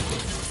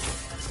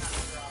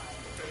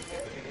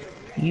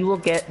 You will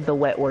get the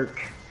wet work.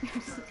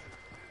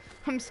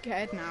 I'm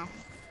scared now.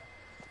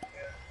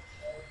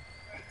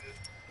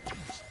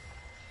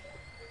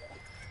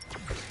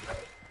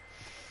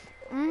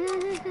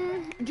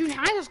 Dude,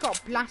 I just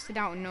got blasted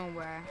out of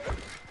nowhere.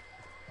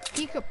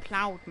 He could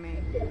plowed me.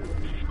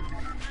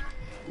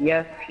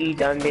 Yes, he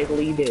done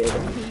diddly did.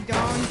 He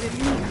done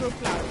diddly could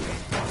plowed me.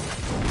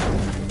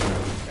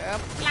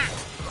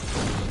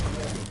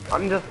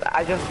 I'm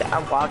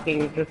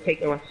walking, just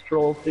taking a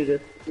stroll through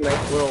this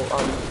nice little,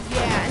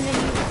 yeah, and then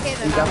you just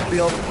get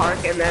industrial park,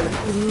 and then,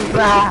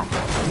 bah!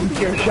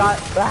 Your shot,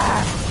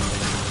 bah!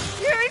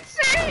 You're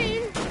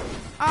insane!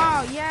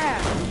 Oh,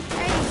 yeah.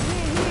 Hey,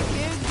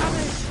 here, dude.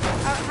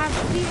 Have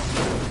these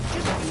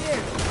just for you.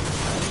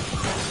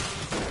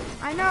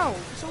 I know.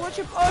 So what's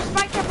your... Oh,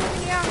 spike up in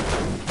the air.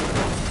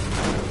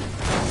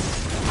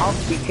 I'll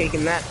be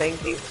taking that,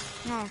 thank you.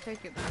 No, I'll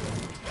take it then.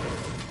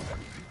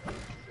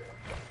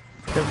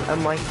 Because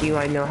unlike you,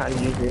 I know how to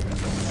use it.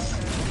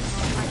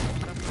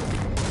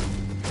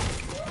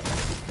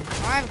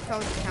 Oh, I have a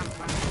code to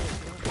campfire.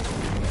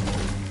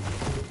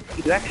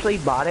 You actually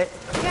bought it?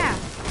 Yeah.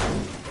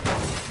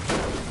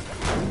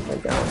 Oh my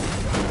god.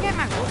 Get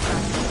my wood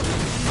back.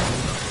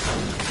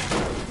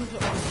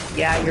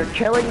 Yeah, you're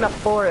killing the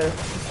forest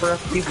for a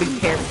stupid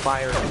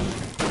campfire.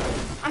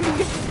 I'm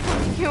gonna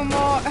kill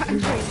more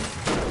trees.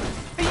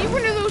 Are you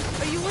one of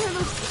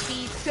those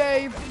speed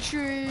save the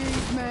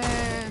trees,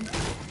 man?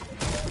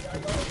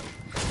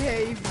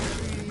 Save the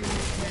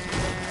trees,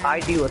 man. I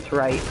do what's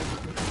right.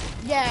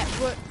 Yeah,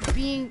 but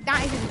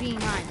that isn't being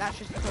right, that's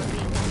just for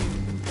being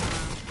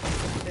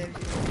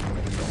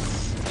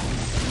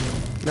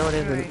No, it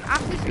isn't. Right.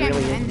 After this It game,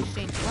 really I'm gonna end isn't. the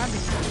stream, so I've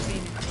been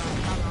streaming for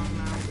how long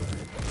now?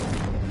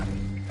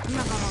 I'm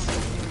not gonna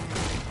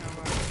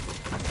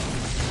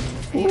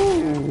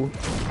Ooh.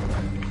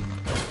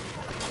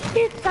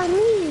 It's a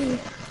me.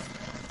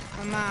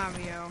 a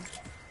Mario.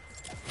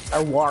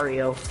 A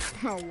Wario.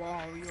 A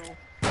Wario.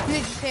 Did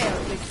you say a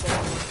big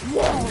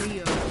boy?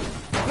 Wario.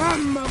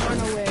 I'm not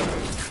gonna win.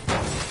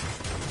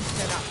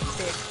 Instead of that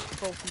big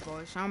bulky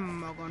voice, I'm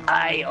not gonna win.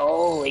 I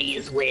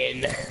always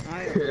win.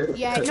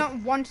 Yeah, not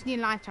once in your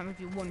lifetime if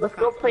you won. Let's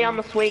go play on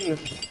the swings.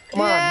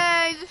 Come on.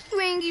 Yay, the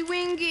swingy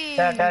wingy.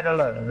 I'm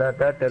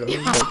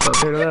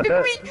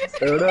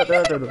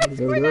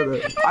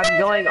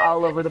going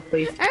all over the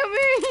place. Help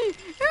me!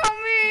 Help me!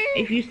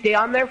 If you stay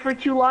on there for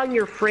too long,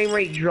 your frame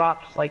rate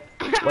drops like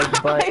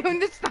butt. I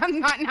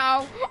understand that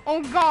now.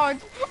 Oh god,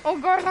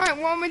 like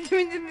what am I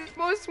doing to this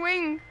poor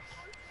swing?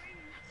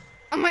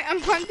 I'm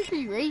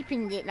practically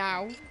raping it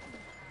now.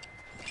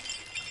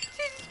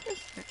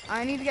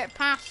 I need to get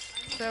past.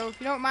 So if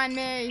you don't mind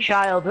me.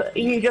 Child,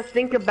 you just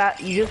think back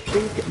to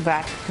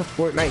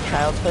Fortnite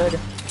childhood.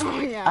 Oh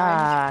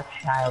yeah.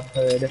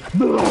 Childhood.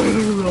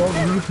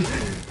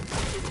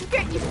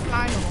 Get your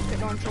final rocket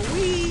launcher.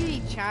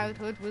 Wee!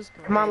 Childhood was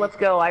great. Come on, let's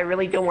go. I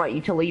really don't want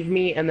you to leave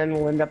me, and then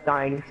we'll end up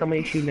dying.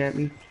 Somebody's shooting at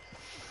me.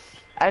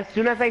 As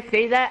soon as I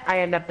say that, I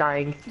end up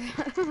dying.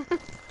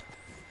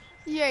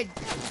 Yeah.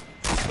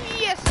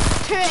 Yes!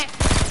 Tick!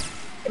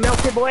 Get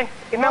melted, boy.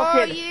 Get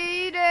melted. Oh,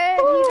 you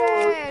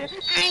did.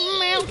 I'm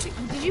melted.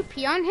 Did you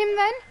pee on him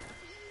then?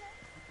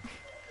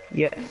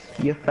 Yes,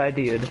 I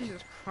did.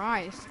 Jesus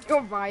Christ.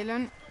 You're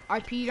violent. I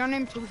peed on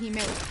him till he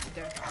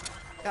melted.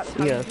 That's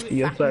how Yes, you do it.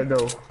 yes, I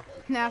know.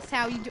 That's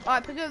how you do.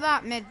 Alright, pick up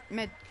that med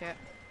kit.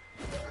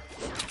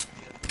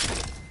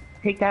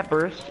 Take that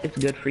burst. It's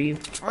good for you.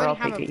 Or I'll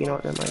have take a it. You know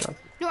what? Never mind.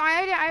 No,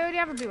 I already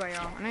have a blue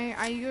AR, and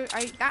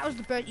I that was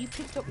the burst. You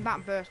picked up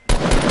that burst.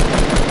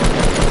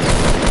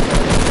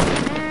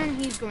 And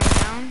he's going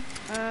down.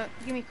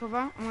 Give me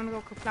cover. I'm gonna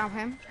go plow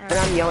him. And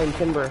I'm yelling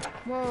timber.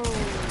 Whoa.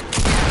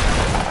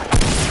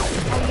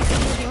 Oh, you're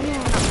the only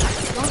one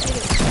that don't do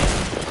it.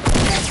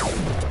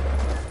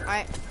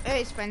 Alright,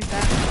 hey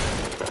Spencer.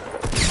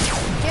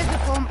 Here's the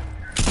pump.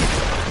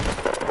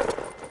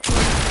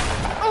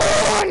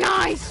 Oh,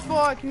 nice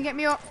boy. Can you get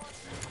me up?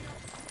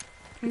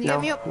 Can you get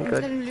me up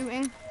instead of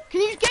looting?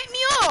 Can you get me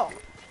up?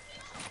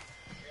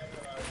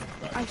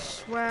 I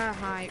swear,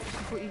 Hype, this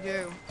is what you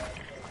do.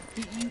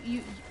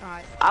 You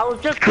alright. I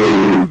was just.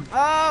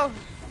 Oh!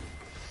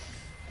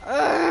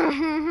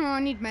 I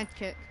need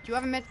medkit. Do you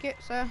have a medkit,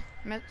 sir?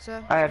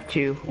 Sir? I have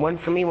two. One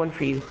for me, one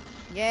for you.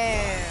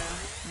 Yeah.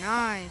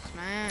 Nice,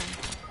 man.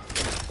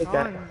 Take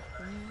that.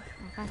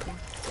 Thank you.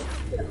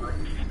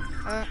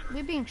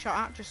 We're being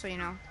shot at, just so you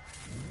know.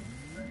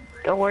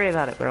 Don't worry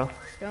about it, bro.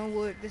 Don't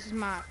worry. This is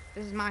my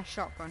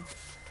shotgun.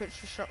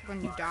 Twitch the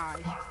shotgun, you die.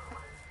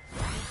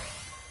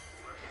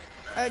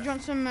 Do you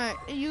want some?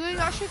 You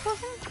got a shit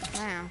potion?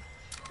 Wow.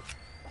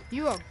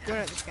 You are good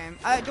at this game.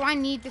 Do I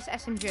need this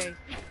SMG?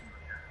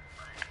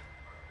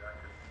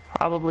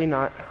 Probably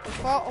not.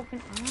 Before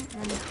open.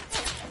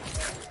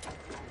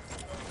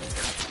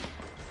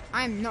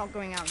 I'm not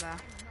going out there.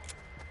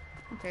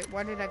 Okay,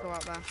 why did I go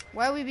out there?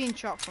 Where are we being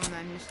shot from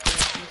then,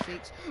 Mr.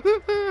 Seeks? Where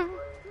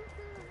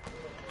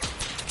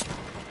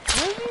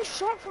are we being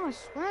shot from, I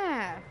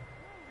swear?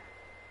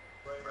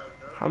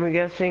 I'm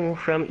guessing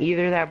from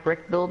either that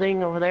brick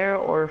building over there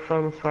or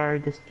from far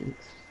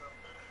distance.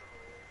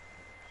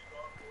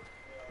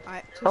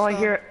 Alright, Oh, I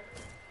hear.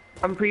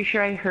 I'm pretty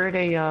sure I heard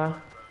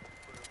a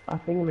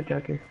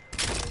thingamajigger.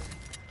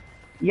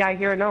 Yeah, I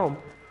hear a gnome.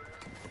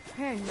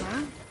 Hey,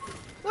 gnome.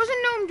 What's a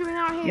gnome doing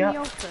out here in the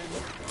open?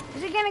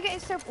 Is it gonna get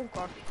itself? Oh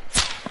god.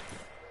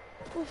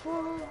 Oof,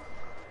 oh.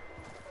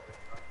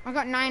 I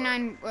got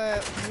 99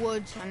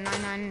 wood and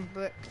 99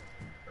 brick.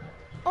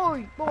 Oh,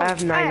 boy. I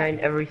have 99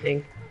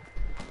 everything.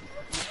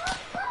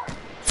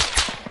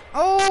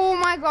 Oh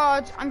my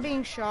god, I'm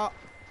being shot.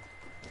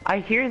 I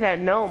hear that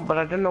gnome, but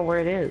I don't know where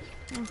it is.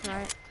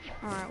 Okay.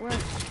 Alright,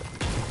 where's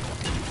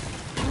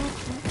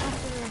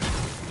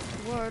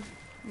wood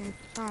and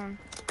stone?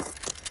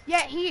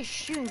 Yeah, he is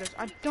shooting us.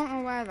 I don't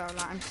know where though,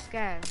 like I'm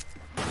scared.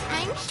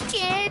 I'm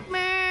scared,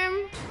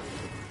 Mom.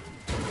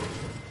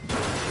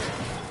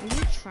 Is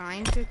he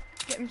trying to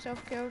get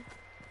himself killed?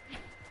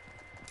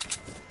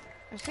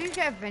 As soon as you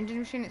get a vending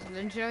machine, it's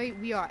legendary.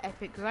 We are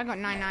epic because I got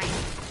 99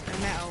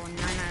 metal and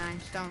 99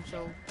 stone,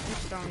 so this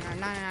stone and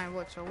 99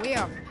 wood, so we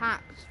are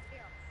packed.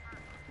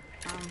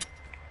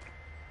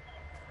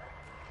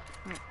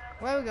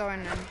 Where are we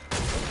going then?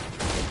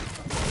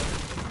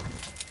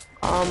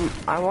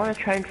 I want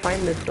to try and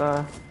find this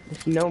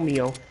gnome.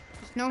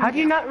 How do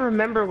you not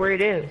remember where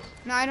it is?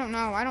 No, I don't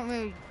know. I don't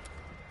really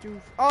do.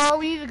 Oh,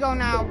 we need to go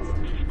now.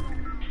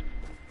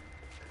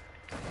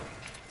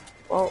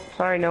 Well,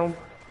 sorry, gnome.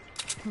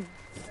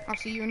 I'll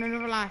see you in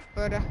another life,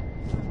 but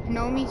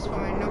gnomies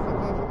from another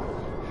mother.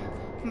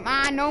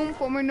 My gnome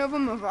from another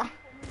mother.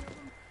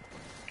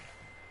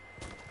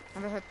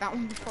 Never heard that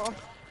one before.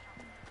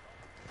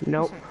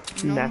 Nope,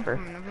 never.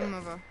 From another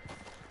mother.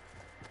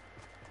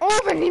 Oh,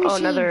 vending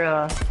machine! Oh, another,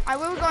 I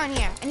will go in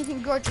here.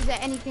 Anything good? Is there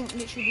anything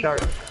literally Shark.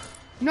 good?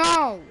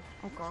 No!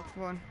 Oh god,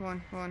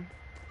 run.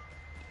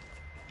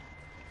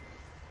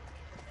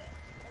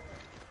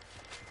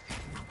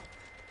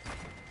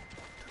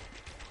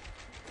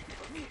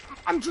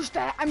 I'm just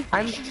there. I'm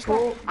just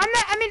full. there.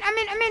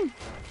 I'm in.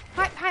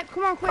 Hype,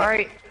 come on, quick.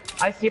 Alright,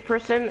 I see a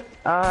person,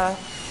 Where are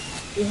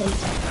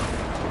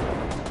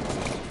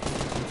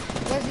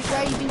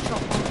you being shot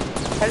from?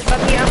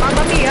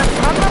 Mamma mia!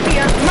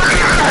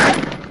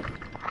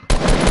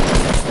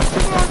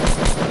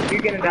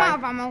 You're gonna I'm die. out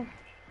of ammo.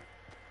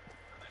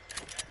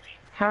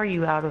 How are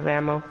you out of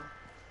ammo?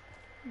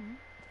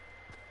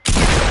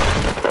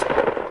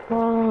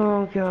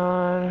 Oh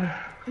god.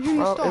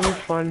 Well, it was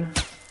fun.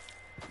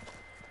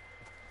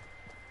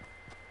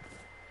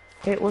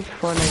 It was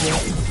fun, I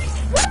guess.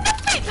 What the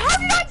fuck? How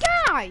did I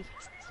die?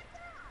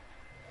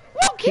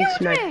 What He killed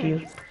sniped me?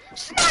 you.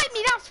 Snipe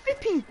me? That's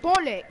flipping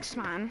bollocks,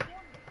 man.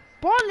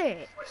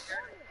 Bollocks.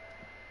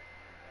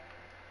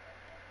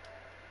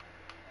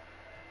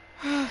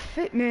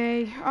 Fit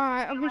me.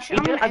 Alright,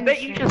 I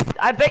bet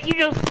you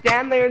just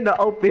stand there in the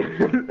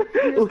open,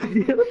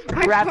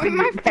 wrapping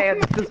your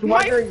pants, just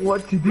wondering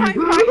what to do. My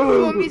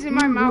thumb is in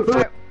my mouth.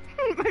 Like,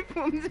 my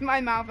thumb's in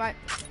my mouth. Like,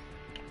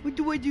 what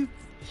do I do?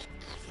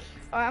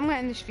 Alright, I'm gonna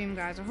end the stream,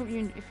 guys. I hope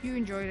if you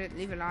enjoyed it,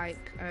 leave a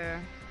like,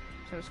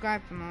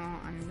 subscribe for more,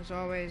 and as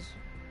always,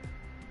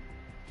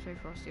 stay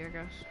frosty, I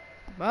guess.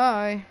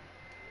 Bye.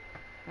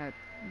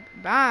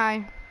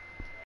 Bye.